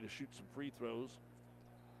we're ready to shoot some free throws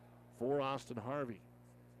for Austin Harvey.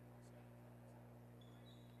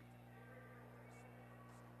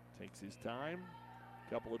 Takes his time,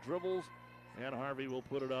 couple of dribbles, and Harvey will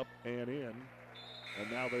put it up and in.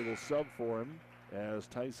 And now they will sub for him as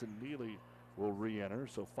Tyson Neely will re-enter.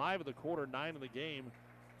 So 5 of the quarter, 9 in the game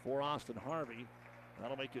for Austin Harvey.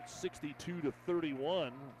 That'll make it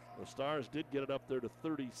 62-31. The Stars did get it up there to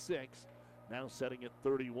 36. Now setting at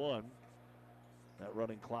 31. That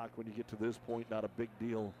running clock, when you get to this point, not a big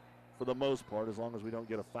deal for the most part, as long as we don't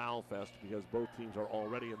get a foul fest, because both teams are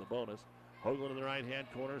already in the bonus. Hoagland in the right-hand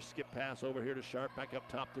corner. Skip pass over here to Sharp. Back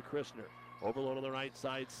up top to Christner. Overload on the right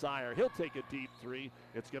side, Sire. He'll take a deep 3.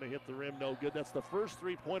 It's going to hit the rim, no good. That's the first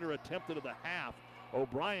 3-pointer attempted of the half.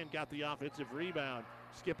 O'Brien got the offensive rebound.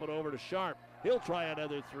 Skip it over to Sharp. He'll try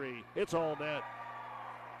another 3. It's all net.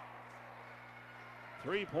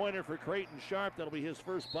 3-pointer for Creighton Sharp. That'll be his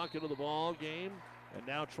first bucket of the ball game. And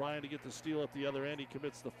now trying to get the steal at the other end. He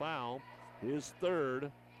commits the foul. His third.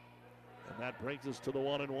 And that brings us to the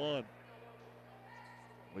 1-and-1.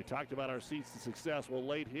 We talked about our seeds to success. Well,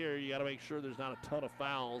 late here, you got to make sure there's not a ton of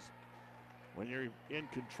fouls when you're in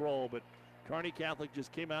control. But Kearney Catholic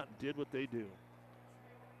just came out and did what they do.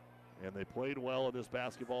 And they played well in this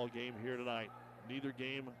basketball game here tonight. Neither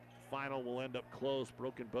game final will end up close.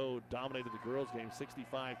 Broken Bow dominated the girls' game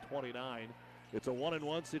 65-29. It's a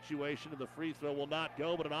 1-and-1 situation, and the free throw will not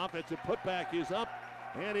go, but an offensive putback is up,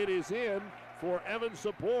 and it is in for Evan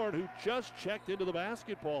Saborn, who just checked into the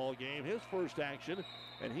basketball game, his first action,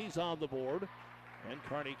 and he's on the board. And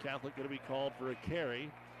Kearney Catholic going to be called for a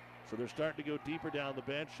carry. So they're starting to go deeper down the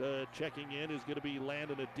bench. Checking in is going to be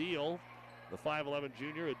Landon Adil, the 5'11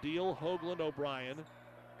 junior. Adil, Hoagland, O'Brien,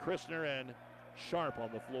 Christner, and Sharp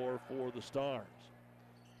on the floor for the Stars.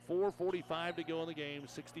 4:45 to go in the game,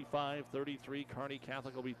 65-33. Kearney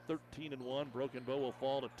Catholic will be 13-1. Broken Bow will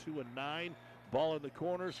fall to 2-9. Ball in the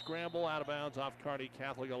corner, scramble out of bounds off Kearney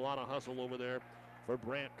Catholic. A lot of hustle over there for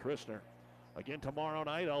Brant Christner. Again tomorrow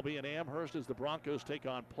night, I'll be in Amherst as the Broncos take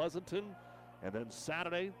on Pleasanton, and then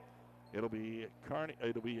Saturday it'll be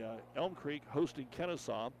Elm Creek hosting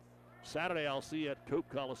Kennesaw. Saturday I'll see at Cope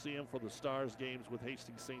Coliseum for the Stars games with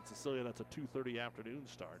Hastings St. Cecilia. That's a 2:30 afternoon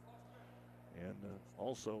start. And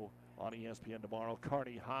also on ESPN tomorrow,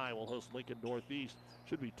 Kearney High will host Lincoln Northeast.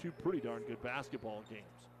 Should be two pretty darn good basketball games.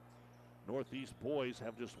 Northeast boys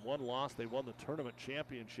have just one loss. They won the tournament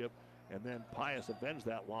championship, and then Pius avenged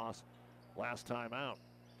that loss last time out.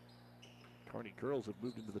 Kearney girls have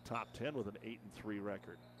moved into the top 10 with an 8-3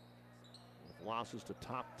 record, with losses to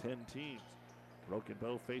top 10 teams. Broken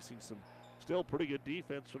Bow facing some still pretty good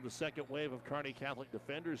defense from the second wave of Kearney Catholic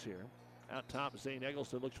defenders here. Out top, Zane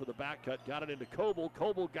Eggleston looks for the back cut, got it into Coble.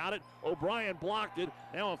 Coble got it. O'Brien blocked it.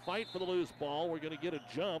 Now a fight for the loose ball. We're going to get a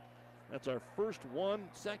jump. That's our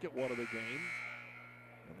second one of the game.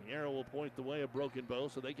 And the arrow will point the way of Broken Bow,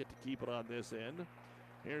 so they get to keep it on this end.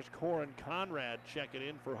 Here's Corin Conrad checking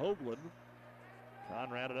in for Hoagland.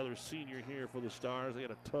 Conrad, another senior here for the Stars. They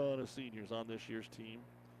had a ton of seniors on this year's team.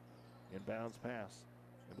 Inbounds pass.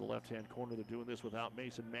 In the left-hand corner, they're doing this without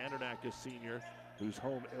Mason Mandernack, a senior, who's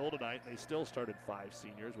home ill tonight. They still started 5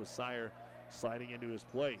 seniors, with Sire sliding into his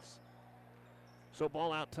place. So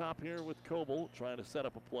ball out top here with Coble trying to set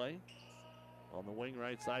up a play. On the wing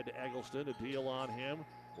right side to Eggleston, a deal on him.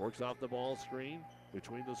 Works off the ball screen.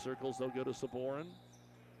 Between the circles, they'll go to Saborin.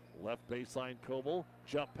 Left baseline, Coble.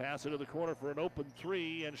 Jump pass into the corner for an open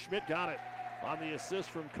 3, and Schmidt got it on the assist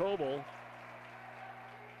from Coble.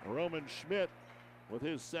 Roman Schmidt with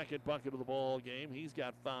his second bucket of the ball game. He's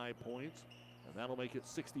got 5 points, and that'll make it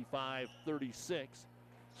 65-36.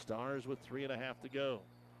 Stars with 3.5 to go.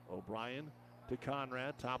 O'Brien to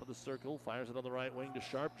Conrad, top of the circle, fires it on the right wing to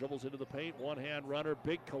Sharp, dribbles into the paint, one-hand runner,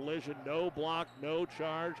 big collision, no block, no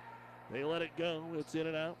charge. They let it go. It's in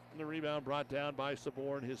and out, and the rebound brought down by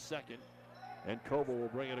Saborn, his second, and Coble will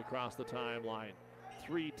bring it across the timeline.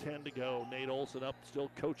 3:10 to go. Nate Olson up, still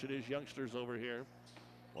coaching his youngsters over here.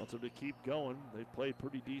 Wants them to keep going. They've played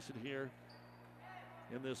pretty decent here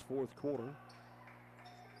in this fourth quarter.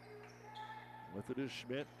 With it is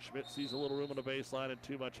Schmidt. Schmidt sees a little room on the baseline and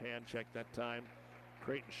too much hand check that time.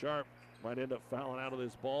 Creighton Sharp might end up fouling out of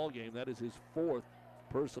this ball game. That is his 4th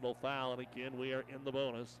personal foul, and again, we are in the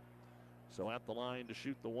bonus. So at the line to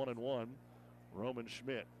shoot the 1-and-1, Roman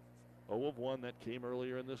Schmidt. 0 of 1, that came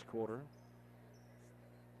earlier in this quarter.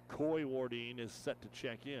 Coy Wardine is set to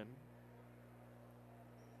check in.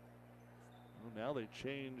 Well, now they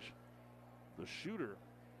change the shooter.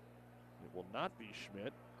 It will not be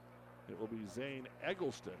Schmidt. It will be Zane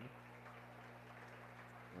Eggleston.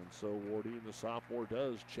 And so Wardine, the sophomore,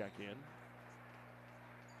 does check in.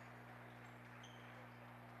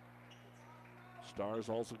 Stars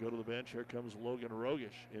also go to the bench. Here comes Logan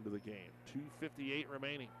Rogish into the game. 2:58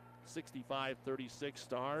 remaining. 65-36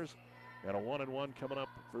 Stars. And a 1-and-1 coming up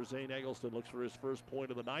for Zane Eggleston. Looks for his first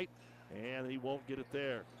point of the night, and he won't get it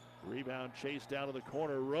there. Rebound chased down to the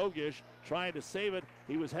corner. Rogish trying to save it.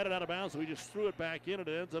 He was headed out of bounds, so he just threw it back in, and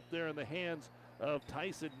it ends up there in the hands of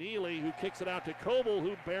Tyson Neely, who kicks it out to Coble,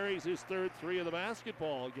 who buries his 3rd 3 of the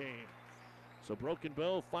basketball game. So Broken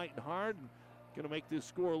Bow fighting hard, going to make this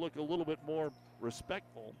score look a little bit more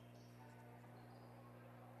respectful.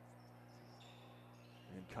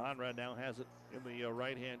 And Conrad now has it in the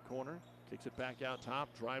right-hand corner. Kicks it back out top.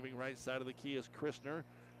 Driving right side of the key is Christner.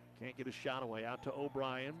 Can't get a shot away. Out to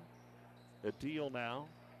O'Brien. A deal now.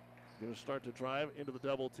 Going to start to drive into the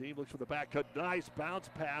double team. Looks for the back cut. Nice bounce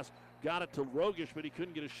pass. Got it to Rogish, but he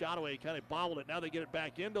couldn't get a shot away. He kind of bobbled it. Now they get it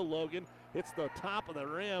back into Logan. Hits the top of the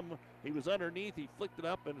rim. He was underneath. He flicked it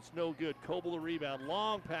up, and it's no good. Coble the rebound.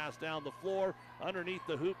 Long pass down the floor. Underneath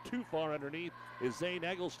the hoop. Too far underneath is Zane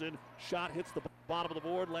Eggleston. Shot hits the bottom of the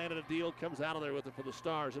board. Landed a deal. Comes out of there with it for the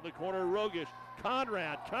Stars. In the corner, Rogish.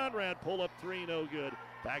 Conrad pull up 3. No good.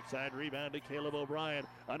 Backside rebound to Caleb O'Brien.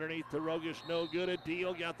 Underneath to Rogish. No good. A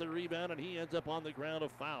deal. Got the rebound, and he ends up on the ground. A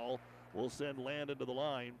foul will send Landon to the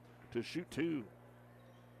line to shoot 2.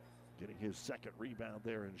 Getting his second rebound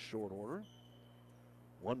there in short order.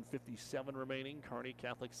 1:57 remaining. Kearney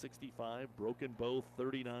Catholic 65. Broken Bow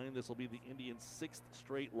 39. This will be the Indians' 6th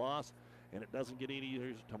straight loss. And it doesn't get any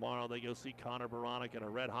easier tomorrow. They go see Connor Baronic and a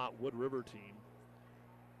red-hot Wood River team.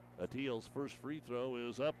 Adil's first free throw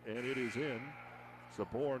is up, and it is in.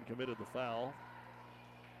 Saborn committed the foul.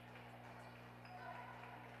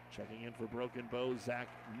 Checking in for Broken Bow, Zach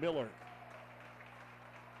Miller.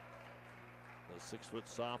 The 6-foot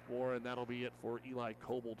sophomore, and that'll be it for Eli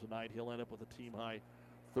Coble tonight. He'll end up with a team-high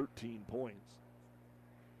 13 points.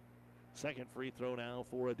 Second free throw now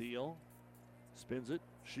for Adil. Spins it,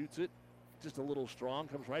 shoots it, just a little strong,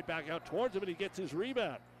 comes right back out towards him, and he gets his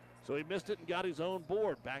rebound. So he missed it and got his own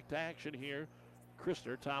board. Back to action here.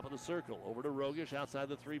 Christner, top of the circle. Over to Rogish outside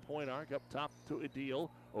the three-point arc. Up top to Adil.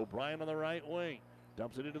 O'Brien on the right wing.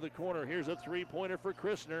 Dumps it into the corner. Here's a three-pointer for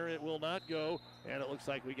Christner. It will not go. And it looks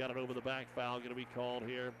like we got an over-the-back foul going to be called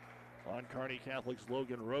here on Kearney Catholic's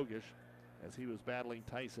Logan Rogish as he was battling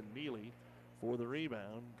Tyson Neely for the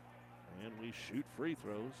rebound. And we shoot free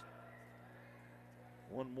throws.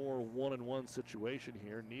 One more one-and-one situation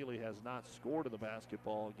here. Neely has not scored in the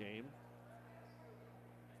basketball game.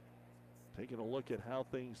 Taking a look at how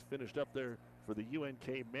things finished up there for the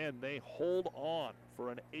UNK men. They hold on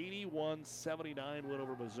for an 81-79 win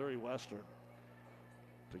over Missouri Western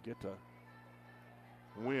to get to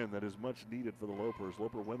win that is much needed for the Lopers.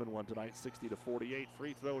 Loper women won tonight 60-48.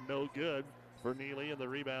 Free throw no good for Neely, and the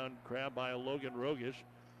rebound grabbed by Logan Rogish.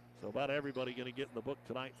 So about everybody going to get in the book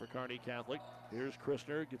tonight for Kearney Catholic. Here's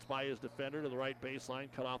Christner, gets by his defender to the right baseline,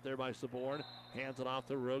 cut off there by Saborn. Hands it off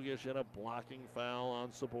to Rogish, and a blocking foul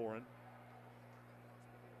on Saborn.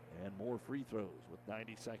 And more free throws with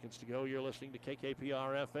 90 seconds to go. You're listening to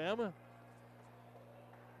KKPR FM.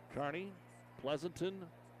 Kearney, Pleasanton,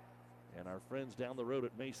 and our friends down the road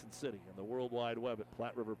at Mason City and the World Wide Web at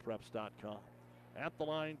PlatteRiverPreps.com. At the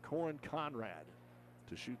line, Corin Conrad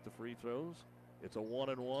to shoot the free throws. It's a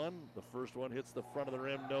 1-and-1. The first one hits the front of the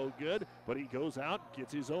rim, no good. But he goes out,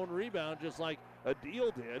 gets his own rebound just like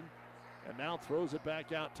Adil did. And now throws it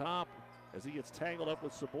back out top as he gets tangled up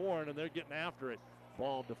with Saborn, and they're getting after it.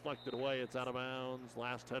 Ball deflected away. It's out of bounds.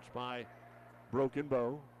 Last touch by Broken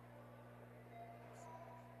Bow.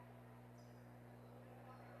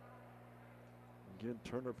 Again,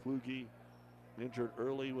 Turner Plugi injured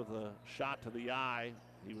early with a shot to the eye.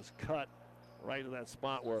 He was cut right in that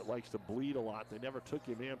spot where it likes to bleed a lot. They never took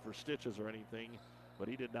him in for stitches or anything, but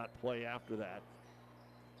he did not play after that.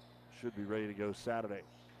 Should be ready to go Saturday.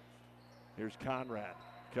 Here's Conrad.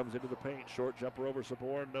 Comes into the paint. Short jumper over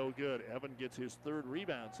Saborn. No good. Evan gets his third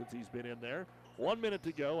rebound since he's been in there. 1 minute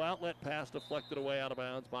to go. Outlet pass deflected away out of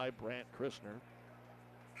bounds by Brant Christner.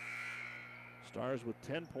 Stars with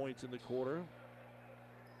 10 points in the quarter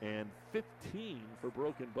and 15 for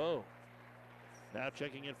Broken Bow. Now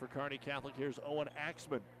checking in for Kearney Catholic, here's Owen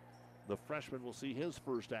Axman. The freshman will see his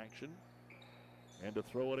first action. And to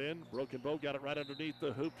throw it in, Broken Bow got it right underneath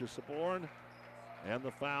the hoop to Saborn. And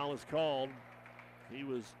the foul is called. He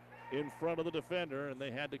was in front of the defender, and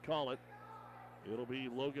they had to call it. It'll be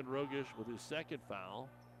Logan Rogish with his second foul.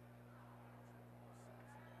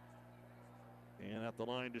 And at the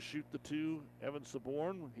line to shoot the two, Evan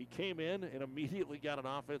Saborn. He came in and immediately got an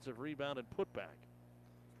offensive rebound and put back.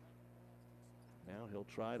 Now he'll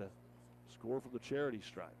try to score from the charity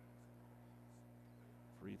stripe.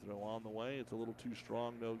 Free throw on the way. It's a little too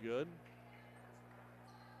strong, no good.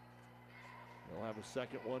 They'll have a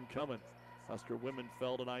second one coming. Husker women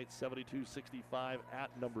fell tonight 72-65 at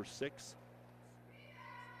number 6,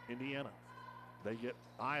 Indiana. They get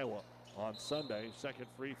Iowa on Sunday. Second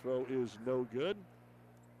free throw is no good.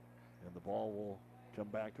 And the ball will come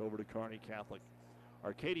back over to Kearney Catholic.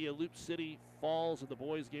 Arcadia Loop City falls in the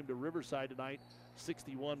boys game to Riverside tonight,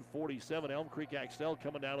 61-47. Elm Creek Axtell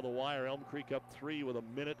coming down to the wire. Elm Creek up 3 with a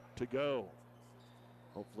minute to go.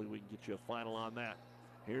 Hopefully we can get you a final on that.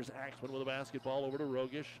 Here's Axman with a basketball over to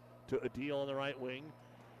Rogish, to Adil on the right wing.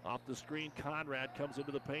 Off the screen, Conrad comes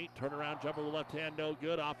into the paint. Turnaround jumper with the left hand, no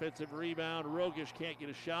good. Offensive rebound. Rogish can't get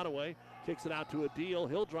a shot away. Kicks it out to Adil.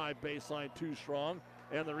 He'll drive baseline too strong.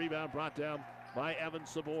 And the rebound brought down by Evan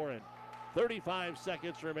Saborn. 35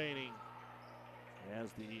 seconds remaining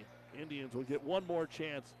as the Indians will get one more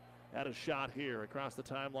chance at a shot here. Across the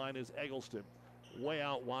timeline is Eggleston. Way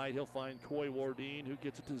out wide, he'll find Coy Wardine, who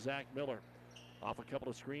gets it to Zach Miller. Off a couple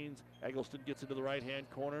of screens, Eggleston gets into the right-hand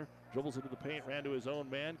corner, dribbles into the paint, ran to his own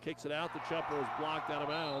man, kicks it out. The jumper is blocked out of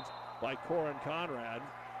bounds by Corin Conrad,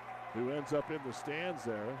 who ends up in the stands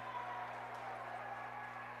there.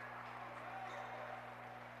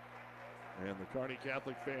 And the Kearney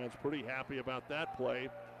Catholic fans pretty happy about that play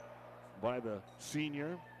by the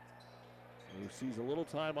senior, who sees a little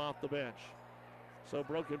time off the bench. So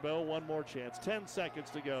Broken Bow, one more chance. 10 seconds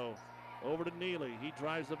to go Over to Neely. He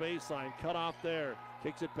drives the baseline. Cut off there.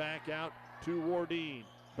 Kicks it back out to Wardeen.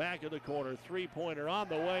 Back in the corner. Three-pointer on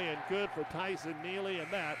the way and good for Tyson Neely.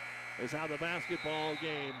 And that is how the basketball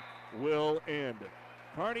game will end.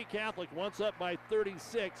 Kearney Catholic, once up by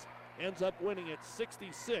 36, ends up winning at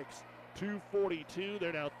 66-42.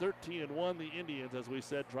 They're now 13-1. The Indians, as we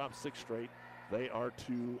said, dropped 6 straight. They are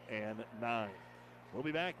 2-9. We'll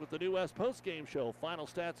be back with the New West postgame show, final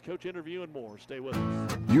stats, coach interview, and more. Stay with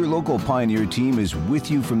us. Your local Pioneer team is with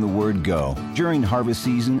you from the word go during harvest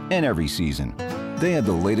season and every season. They have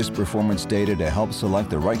the latest performance data to help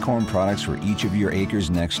select the right corn products for each of your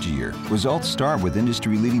acres next year. Results start with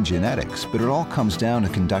industry-leading genetics, but it all comes down to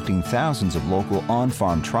conducting thousands of local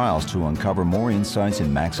on-farm trials to uncover more insights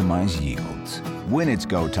and maximize yields. When it's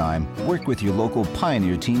go time, work with your local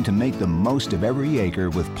Pioneer team to make the most of every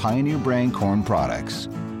acre with Pioneer brand corn products.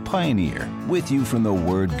 Pioneer, with you from the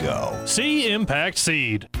word go. See Impact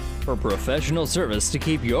Seed. For professional service to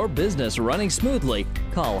keep your business running smoothly,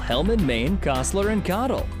 call Hellman, Maine, Kostler &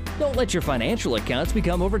 Cottle. Don't let your financial accounts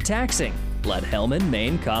become overtaxing. Let Hellman,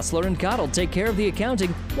 Maine, Kostler & Cottle take care of the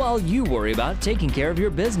accounting while you worry about taking care of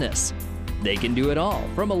your business. They can do it all,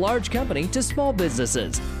 from a large company to small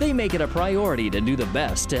businesses. They make it a priority to do the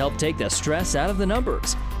best to help take the stress out of the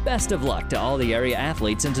numbers. Best of luck to all the area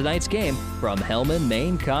athletes in tonight's game from Hellman,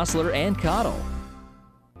 Maine, Kostler & Cottle.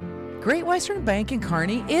 Great Western Bank in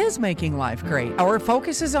Kearney is making life great. Our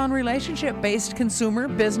focus is on relationship-based consumer,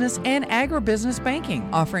 business, and agribusiness banking,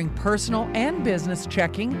 offering personal and business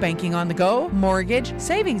checking, banking on the go, mortgage,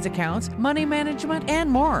 savings accounts, money management, and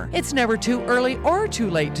more. It's never too early or too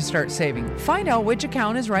late to start saving. Find out which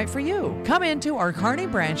account is right for you. Come into our Kearney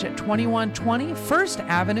branch at 2120 First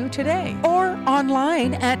Avenue today or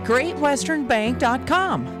online at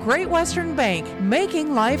greatwesternbank.com. Great Western Bank,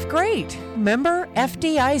 making life great. Member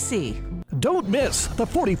FDIC. Don't miss the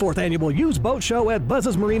 44th Annual Used Boat Show at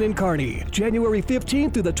Buzz's Marine in Kearney. January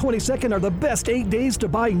 15th through the 22nd are the best 8 days to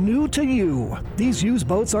buy new to you. These used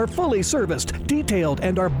boats are fully serviced, detailed,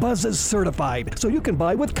 and are Buzz's certified, so you can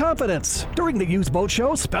buy with confidence. During the Used Boat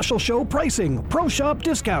Show, special show pricing, pro shop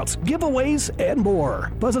discounts, giveaways, and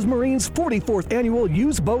more. Buzz's Marine's 44th Annual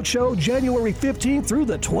Used Boat Show, January 15th through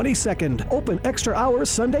the 22nd. Open extra hours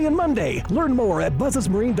Sunday and Monday. Learn more at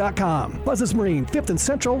buzzesmarine.com. Buzz's Marine, 5th and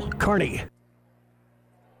Central, Kearney.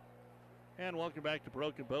 And welcome back to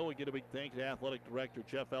Broken Bow. We get a big thank to Athletic Director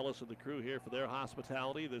Jeff Ellis and the crew here for their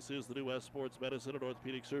hospitality. This is the New West Sports Medicine and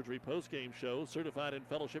Orthopedic Surgery postgame show. Certified and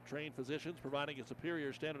fellowship-trained physicians providing a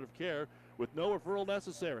superior standard of care with no referral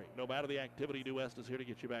necessary. No matter the activity, New West is here to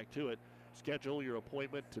get you back to it. Schedule your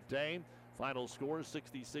appointment today. Final score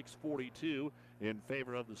 66-42 in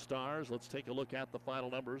favor of the Stars. Let's take a look at the final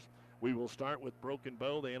numbers. We will start with Broken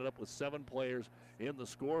Bow. They ended up with 7 players in the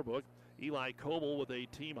scorebook. Eli Coble with a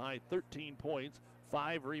team-high 13 points,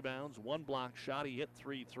 5 rebounds, 1 block shot. He hit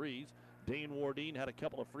 3 threes. Dane Wardeen had a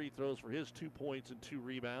couple of free throws for his 2 points and 2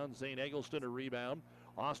 rebounds. Zane Eggleston a rebound.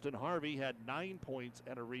 Austin Harvey had 9 points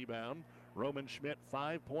and a rebound. Roman Schmidt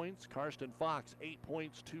 5 points. Karsten Fox 8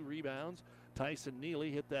 points, 2 rebounds. Tyson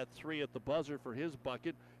Neely hit that 3 at the buzzer for his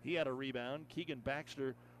bucket. He had a rebound. Keegan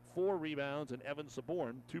Baxter 4 rebounds, and Evan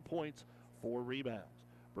Saborn 2 points, 4 rebounds.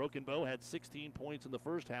 Broken Bow had 16 points in the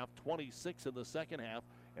first half, 26 in the second half,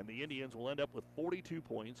 and the Indians will end up with 42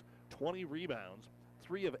 points, 20 rebounds,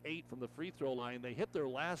 3 of 8 from the free throw line. They hit their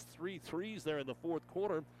last 3 threes there in the fourth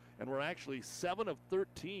quarter and were actually 7 of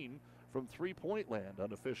 13 from three-point land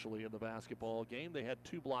unofficially in the basketball game. They had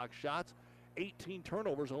 2 block shots, 18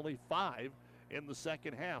 turnovers, only 5 in the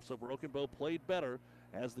second half. So Broken Bow played better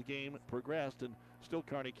as the game progressed, and still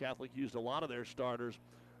Kearney Catholic used a lot of their starters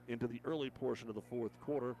into the early portion of the fourth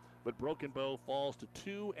quarter. But Broken Bow falls to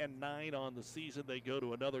 2-9 on the season. They go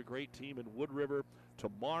to another great team in Wood River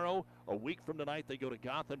tomorrow. A week from tonight, they go to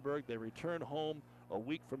Gothenburg. They return home a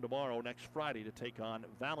week from tomorrow, next Friday, to take on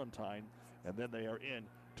Valentine, and then they are in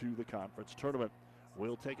to the conference tournament.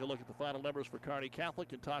 We'll take a look at the final numbers for Kearney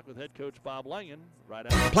Catholic and talk with head coach Bob Langen right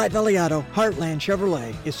after. Platte Valley Auto, Heartland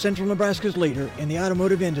Chevrolet is Central Nebraska's leader in the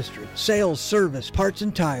automotive industry. Sales, service, parts,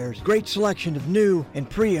 and tires. Great selection of new and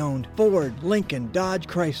pre-owned Ford, Lincoln, Dodge,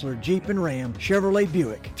 Chrysler, Jeep, and Ram, Chevrolet,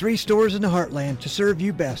 Buick. 3 stores in the Heartland to serve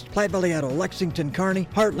you best. Platte Valley Auto, Lexington, Kearney,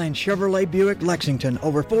 Heartland Chevrolet, Buick, Lexington.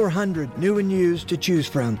 Over 400 new and used to choose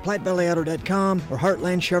from. PlatteValleyAuto.com or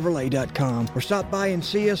HeartlandChevrolet.com. Or stop by and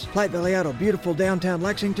see us. Platte Valley Auto, beautiful downtown downtown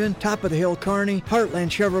Lexington, top of the hill Kearney, Heartland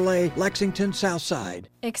Chevrolet, Lexington, Southside.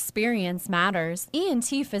 Experience matters.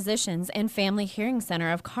 ENT Physicians and Family Hearing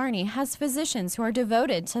Center of Kearney has physicians who are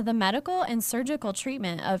devoted to the medical and surgical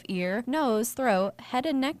treatment of ear, nose, throat, head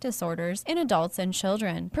and neck disorders in adults and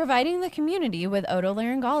children, providing the community with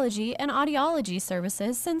otolaryngology and audiology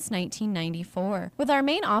services since 1994. With our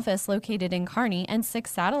main office located in Kearney and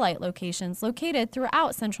 6 satellite locations located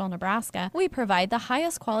throughout central Nebraska, we provide the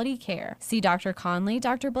highest quality care. See Dr. Conley,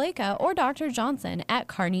 Dr. Blaka, or Dr. Johnson at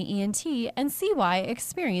Kearney ENT and see why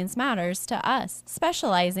experience matters to us,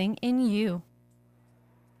 specializing in you.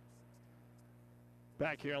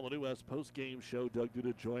 Back here on the New West post-game show, Doug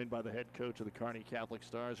Duda joined by the head coach of the Kearney Catholic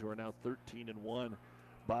Stars, who are now 13-1,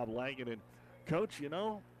 Bob Langen. And Coach, you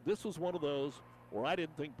know, this was one of those where I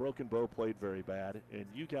didn't think Broken Bow played very bad, and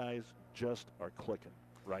you guys just are clicking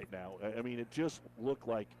right now. I mean, it just looked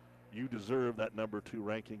like you deserve that number 2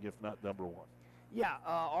 ranking, if not number 1. Yeah,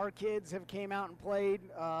 our kids have came out and played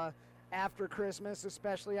after Christmas,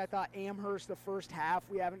 especially. I thought Amherst the first half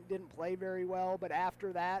we didn't play very well, but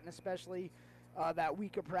after that, and especially that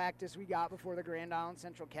week of practice we got before the Grand Island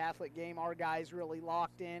Central Catholic game, our guys really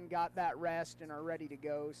locked in, got that rest, and are ready to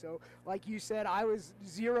go. So, like you said, I was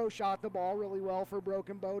 0 shot the ball really well for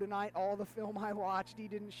Broken Bow tonight. All the film I watched, he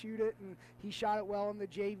didn't shoot it, and he shot it well in the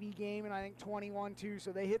JV game, and I think 21-2,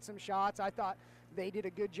 so they hit some shots. I thought they did a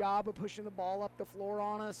good job of pushing the ball up the floor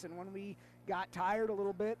on us, and when we got tired a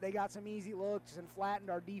little bit, they got some easy looks and flattened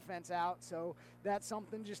our defense out. So that's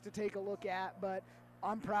something just to take a look at. But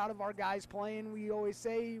I'm proud of our guys playing. We always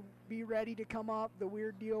say be ready to come up. The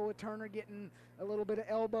weird deal with Turner getting a little bit of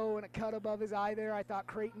elbow and a cut above his eye there. I thought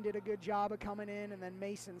Creighton did a good job of coming in, and then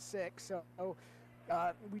Mason 6. So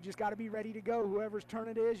we just got to be ready to go. Whoever's turn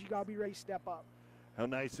it is, you got to be ready to step up. How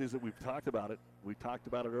nice is it? We've talked about it. We talked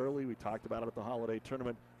about it early. We talked about it at the holiday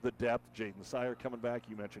tournament. The depth, Jaden Sire coming back.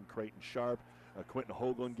 You mentioned Creighton Sharp. Quentin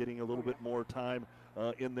Hoagland getting a little bit more time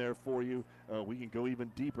in there for you. We can go even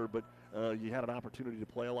deeper, but you had an opportunity to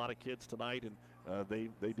play a lot of kids tonight, and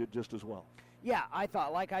they did just as well. Yeah, I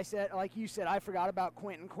thought, like you said, I forgot about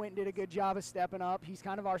Quentin. Quentin did a good job of stepping up. He's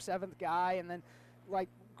kind of our 7th guy, and then like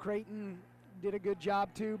Creighton did a good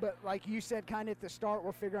job too, but like you said, kind of at the start,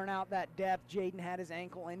 we're figuring out that depth. Jaden had his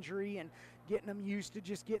ankle injury and getting him used to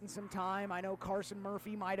just getting some time. I know Carson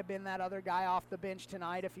Murphy might have been that other guy off the bench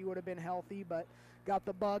tonight if he would have been healthy, but got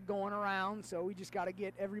the bug going around, so we just got to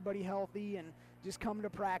get everybody healthy and just come to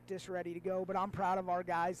practice ready to go. But I'm proud of our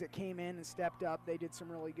guys that came in and stepped up. They did some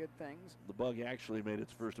really good things. The bug actually made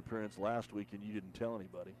its first appearance last week, and you didn't tell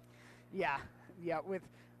anybody. Yeah, with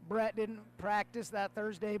Brett didn't practice that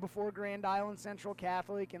Thursday before Grand Island Central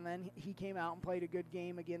Catholic, and then he came out and played a good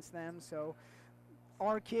game against them. So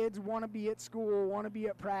our kids want to be at school, want to be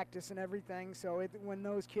at practice and everything. So when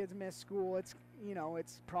those kids miss school, it's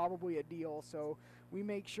probably a deal. So we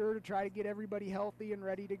make sure to try to get everybody healthy and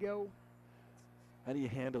ready to go. How do you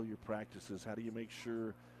handle your practices? How do you make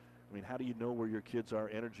sure, how do you know where your kids are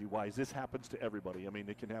energy-wise? This happens to everybody.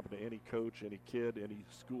 It can happen to any coach, any kid, any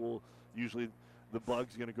school. Usually the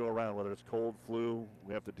bug's going to go around, whether it's cold, flu.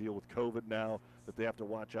 We have to deal with COVID now that they have to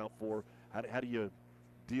watch out for. How do you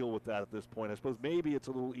deal with that at this point? I suppose maybe it's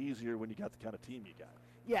a little easier when you got the kind of team you got.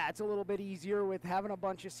 Yeah, it's a little bit easier with having a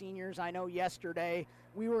bunch of seniors. I know yesterday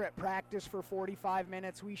we were at practice for 45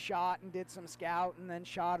 minutes. We shot and did some scout, and then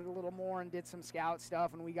shot it a little more and did some scout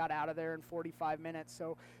stuff, and we got out of there in 45 minutes.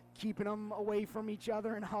 So keeping them away from each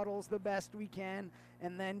other in huddles the best we can,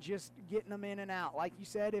 and then just getting them in and out. Like you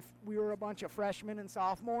said, if we were a bunch of freshmen and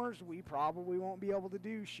sophomores, we probably won't be able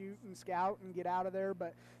to shoot and scout and get out of there.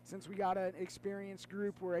 But since we got an experienced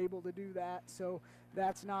group, we're able to do that. So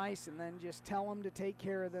that's nice. And then just tell them to take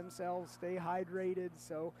care of themselves, stay hydrated.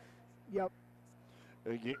 So, yep.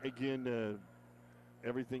 Again,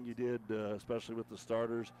 everything you did, especially with the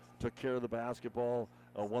starters, took care of the basketball,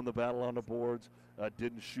 won the battle on the boards,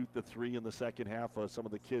 didn't shoot the 3 in the second half. Some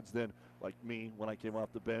of the kids then, like me, when I came off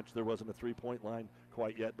the bench, there wasn't a 3-point line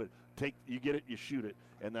quite yet, but you get it, you shoot it,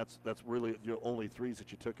 and that's really your only 3s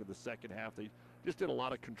that you took in the second half. They just did a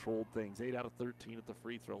lot of controlled things, 8 out of 13 at the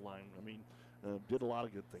free throw line. Did a lot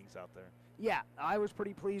of good things out there. Yeah, I was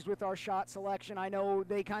pretty pleased with our shot selection. I know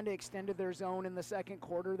they kind of extended their zone in the second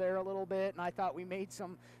quarter there a little bit, and I thought we made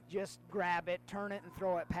some just grab it, turn it, and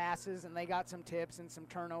throw it passes, and they got some tips and some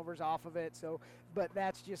turnovers off of it. So, but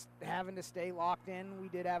that's just having to stay locked in. We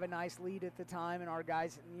did have a nice lead at the time, and our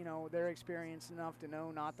guys, they're experienced enough to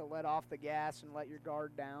know not to let off the gas and let your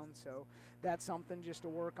guard down. So that's something just to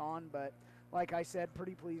work on, but like I said,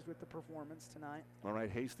 pretty pleased with the performance tonight. All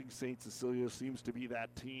right, Hastings St. Cecilia seems to be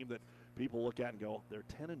that team that people look at and go, they're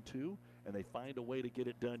 10-2, and they find a way to get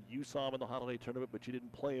it done. You saw them in the holiday tournament, but you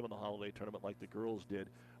didn't play them in the holiday tournament like the girls did.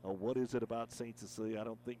 What is it about St. Cecilia? I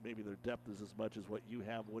don't think maybe their depth is as much as what you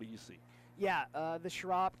have. What do you see? Yeah, the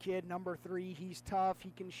Schraub kid, number 3, he's tough.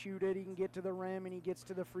 He can shoot it. He can get to the rim, and he gets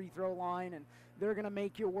to the free throw line. And they're going to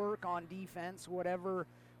make you work on defense, whatever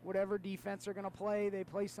defense they're going to play. They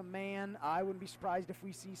play some man. I wouldn't be surprised if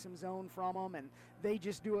we see some zone from them, and they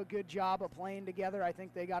just do a good job of playing together. I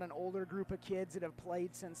think they got an older group of kids that have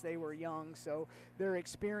played since they were young, so they're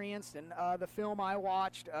experienced. And the film I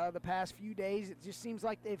watched the past few days, it just seems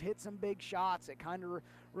like they've hit some big shots. It kind of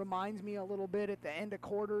reminds me a little bit at the end of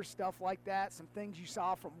quarters, stuff like that, some things you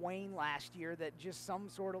saw from Wayne last year, that just some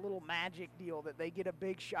sort of little magic deal that they get a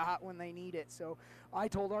big shot when they need it. So I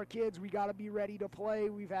told our kids we got to be ready to play.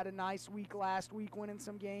 We've had a nice week last week winning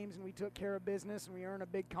some games, and we took care of business, and we earned a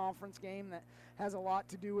big conference game that has a lot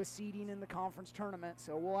to do with seeding in the conference tournament.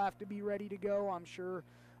 So we'll have to be ready to go. I'm sure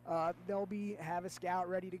they'll have a scout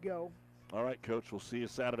ready to go. All right, Coach, we'll see you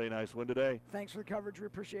Saturday. Nice win today. Thanks for the coverage. We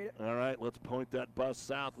appreciate it. All right, let's point that bus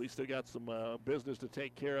south. We still got some business to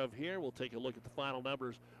take care of here. We'll take a look at the final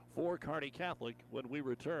numbers for Kearney Catholic when we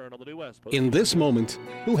return on the New West Post. In this moment,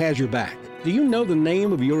 who has your back? Do you know the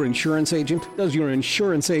name of your insurance agent? Does your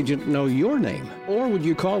insurance agent know your name? Or would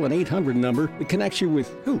you call an 800 number that connects you with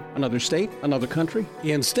who? Another state? Another country?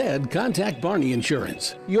 Instead, contact Barney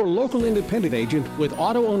Insurance, your local independent agent with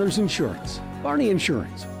auto owner's insurance. Barney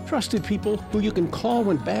Insurance. Trusted people who you can call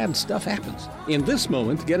when bad stuff happens. In this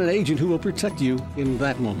moment, get an agent who will protect you in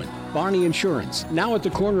that moment. Barney Insurance, now at the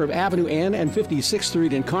corner of Avenue N and 56th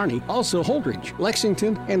Street in Kearney, also Holdridge,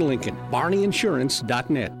 Lexington, and Lincoln.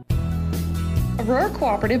 BarneyInsurance.net. Aurora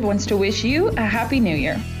Cooperative wants to wish you a Happy New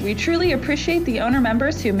Year. We truly appreciate the owner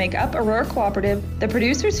members who make up Aurora Cooperative, the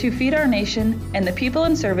producers who feed our nation, and the people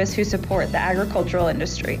in service who support the agricultural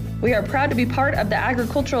industry. We are proud to be part of the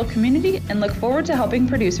agricultural community and look forward to helping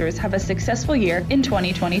producers have a successful year in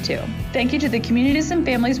 2022. Thank you to the communities and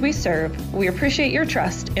families we serve. We appreciate your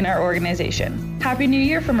trust in our organization. Happy New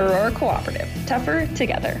Year from Aurora Cooperative. Tougher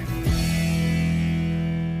together.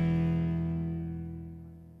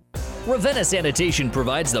 Ravenna Sanitation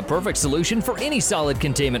provides the perfect solution for any solid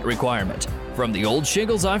containment requirement. From the old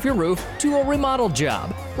shingles off your roof to a remodel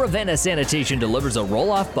job, Ravenna Sanitation delivers a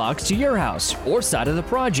roll-off box to your house or side of the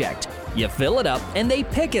project. You fill it up and they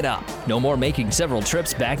pick it up. No more making several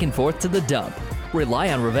trips back and forth to the dump.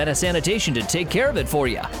 Rely on Ravenna Sanitation to take care of it for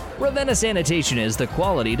you. Ravenna Sanitation is the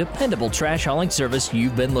quality, dependable trash hauling service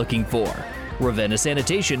you've been looking for. Ravenna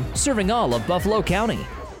Sanitation, serving all of Buffalo County.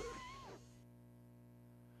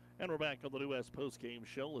 And we're back on the New West Post-Game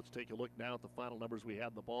Show. Let's take a look now at the final numbers we had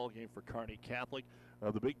in the ball game for Kearney Catholic.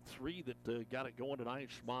 The big three that got it going tonight,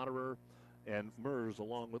 Schmaderer and Mers,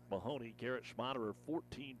 along with Mahoney. Garrett Schmaderer,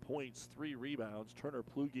 14 points, 3 rebounds. Turner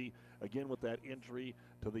Plugi, again with that injury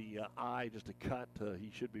to the eye, just a cut.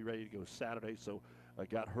 He should be ready to go Saturday, so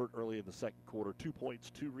got hurt early in the second quarter. 2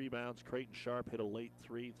 points, 2 rebounds. Creighton Sharp hit a late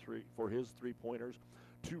three for his three-pointers.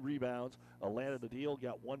 2 rebounds. Alana Nadil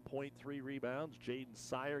got 1 point, 3 rebounds. Jaden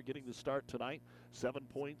Sire getting the start tonight. 7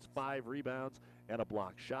 points, 5 rebounds, and a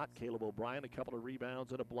block shot. Caleb O'Brien, a couple of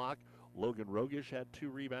rebounds and a block. Logan Rogish had 2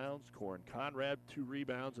 rebounds. Corin Conrad, 2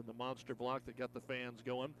 rebounds in the monster block that got the fans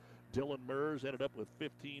going. Dylan Mers ended up with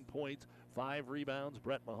 15 points, 5 rebounds.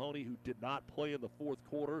 Brett Mahoney, who did not play in the fourth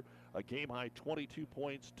quarter, a game-high 22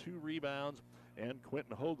 points, 2 rebounds. And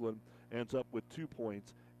Quentin Hoagland ends up with 2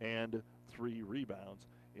 points and 3 rebounds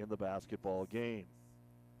in the basketball game.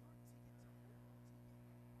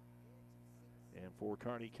 And for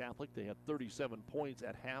Kearney Catholic, they had 37 points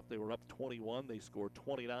at half. They were up 21. They scored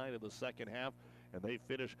 29 in the second half, and they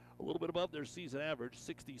finished a little bit above their season average,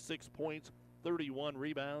 66 points, 31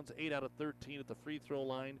 rebounds, 8 out of 13 at the free throw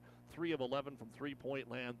line, 3 of 11 from three-point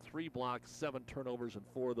land, 3 blocks, 7 turnovers, and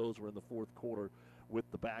 4 of those were in the fourth quarter with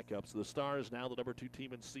the backups. The Stars, now the number 2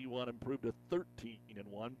 team in C1, improved to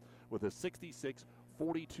 13-1 with a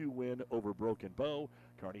 66-42 win over Broken Bow.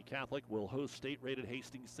 Kearney Catholic will host state-rated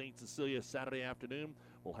Hastings St. Cecilia Saturday afternoon.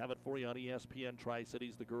 We'll have it for you on ESPN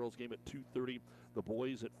Tri-Cities. The girls game at 2:30, the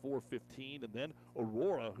boys at 4:15, and then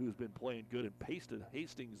Aurora, who's been playing good and pasted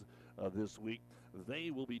Hastings this week,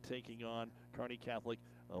 they will be taking on Kearney Catholic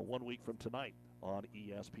 1 week from tonight on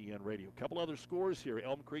ESPN Radio. A couple other scores here.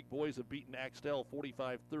 Elm Creek boys have beaten Axtell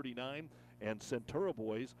 45-39, and Centura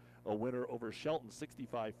boys a winner over Shelton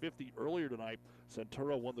 65-50 earlier tonight.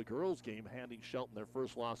 Centura won the girls game, handing Shelton their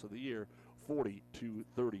first loss of the year,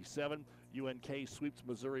 40-37. UNK sweeps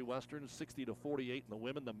Missouri Western 60-48 in the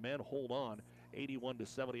women. The men hold on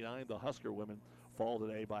 81-79. The Husker women fall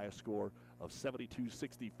today by a score of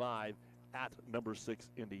 72-65 at number 6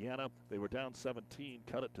 Indiana. They were down 17,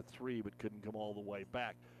 cut it to 3, but couldn't come all the way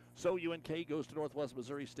back. So UNK goes to Northwest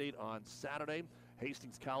Missouri State on Saturday.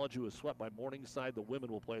 Hastings College, who is swept by Morningside, the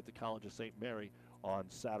women will play at the College of St. Mary on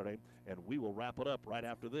Saturday. And we will wrap it up right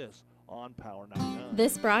after this on Power 99.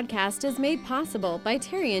 This broadcast is made possible by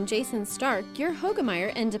Terry and Jason Stark, your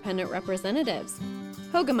Hoegemeyer Independent Representatives.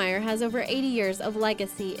 Hoegemeyer has over 80 years of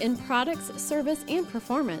legacy in products, service, and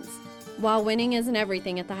performance. While winning isn't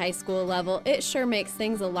everything at the high school level, it sure makes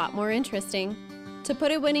things a lot more interesting. To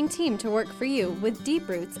put a winning team to work for you with deep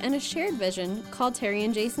roots and a shared vision, call Terry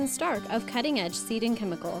and Jason Stark of Cutting Edge Seed and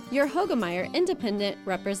Chemical, your Hoegemeyer Independent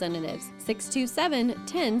Representatives,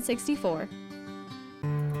 627-1064.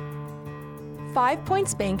 5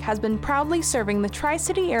 Points Bank has been proudly serving the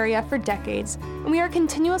Tri-City area for decades, and we are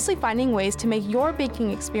continuously finding ways to make your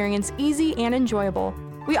banking experience easy and enjoyable.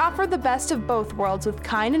 We offer the best of both worlds with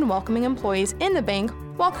kind and welcoming employees in the bank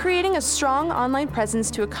while creating a strong online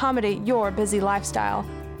presence to accommodate your busy lifestyle.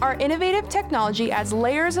 Our innovative technology adds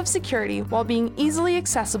layers of security while being easily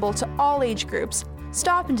accessible to all age groups.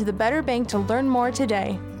 Stop into the Better Bank to learn more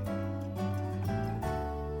today.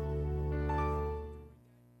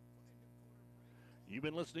 You've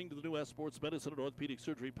been listening to the New West Sports Medicine and Orthopedic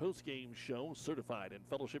Surgery post-game show. Certified and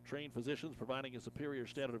fellowship-trained physicians providing a superior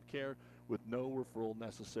standard of care with no referral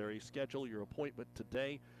necessary. Schedule your appointment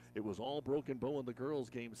today. It was all Broken Bow in the girls'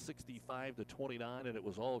 game, 65-29, and it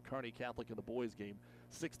was all Kearney Catholic in the boys' game,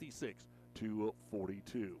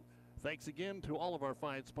 66-42. Thanks again to all of our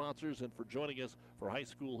fine sponsors and for joining us for High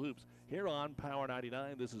School Hoops here on Power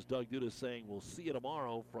 99. This is Doug Dudas saying we'll see you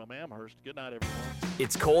tomorrow from Amherst. Good night, everyone.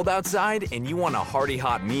 It's cold outside and you want a hearty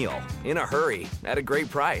hot meal in a hurry at a great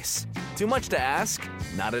price. Too much to ask?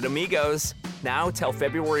 Not at Amigos. Now till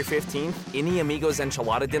February 15th, any Amigos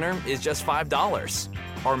enchilada dinner is just $5.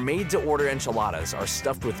 Our made-to-order enchiladas are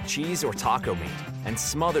stuffed with cheese or taco meat and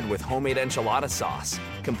smothered with homemade enchilada sauce.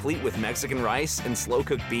 Complete with Mexican rice and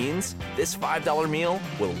slow-cooked beans, this $5 meal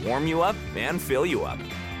will warm you up and fill you up.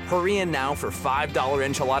 Hurry in now for $5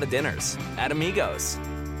 enchilada dinners at Amigos.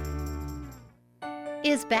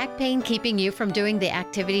 Is back pain keeping you from doing the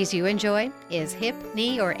activities you enjoy? Is hip,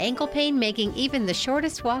 knee, or ankle pain making even the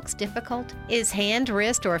shortest walks difficult? Is hand,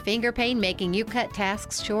 wrist, or finger pain making you cut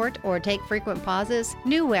tasks short or take frequent pauses?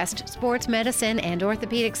 New West Sports Medicine and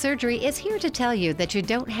Orthopedic Surgery is here to tell you that you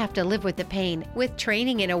don't have to live with the pain. With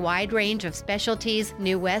training in a wide range of specialties,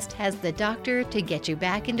 New West has the doctor to get you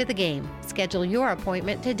back into the game. Schedule your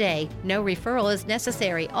appointment today. No referral is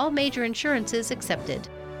necessary. All major insurances accepted.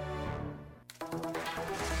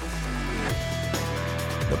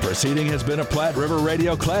 The proceeding has been a Platte River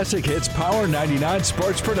Radio Classic Hits Power 99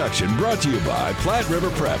 sports production brought to you by Platte River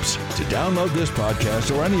Preps. To download this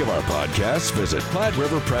podcast or any of our podcasts, visit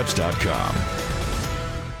PlatteRiverPreps.com.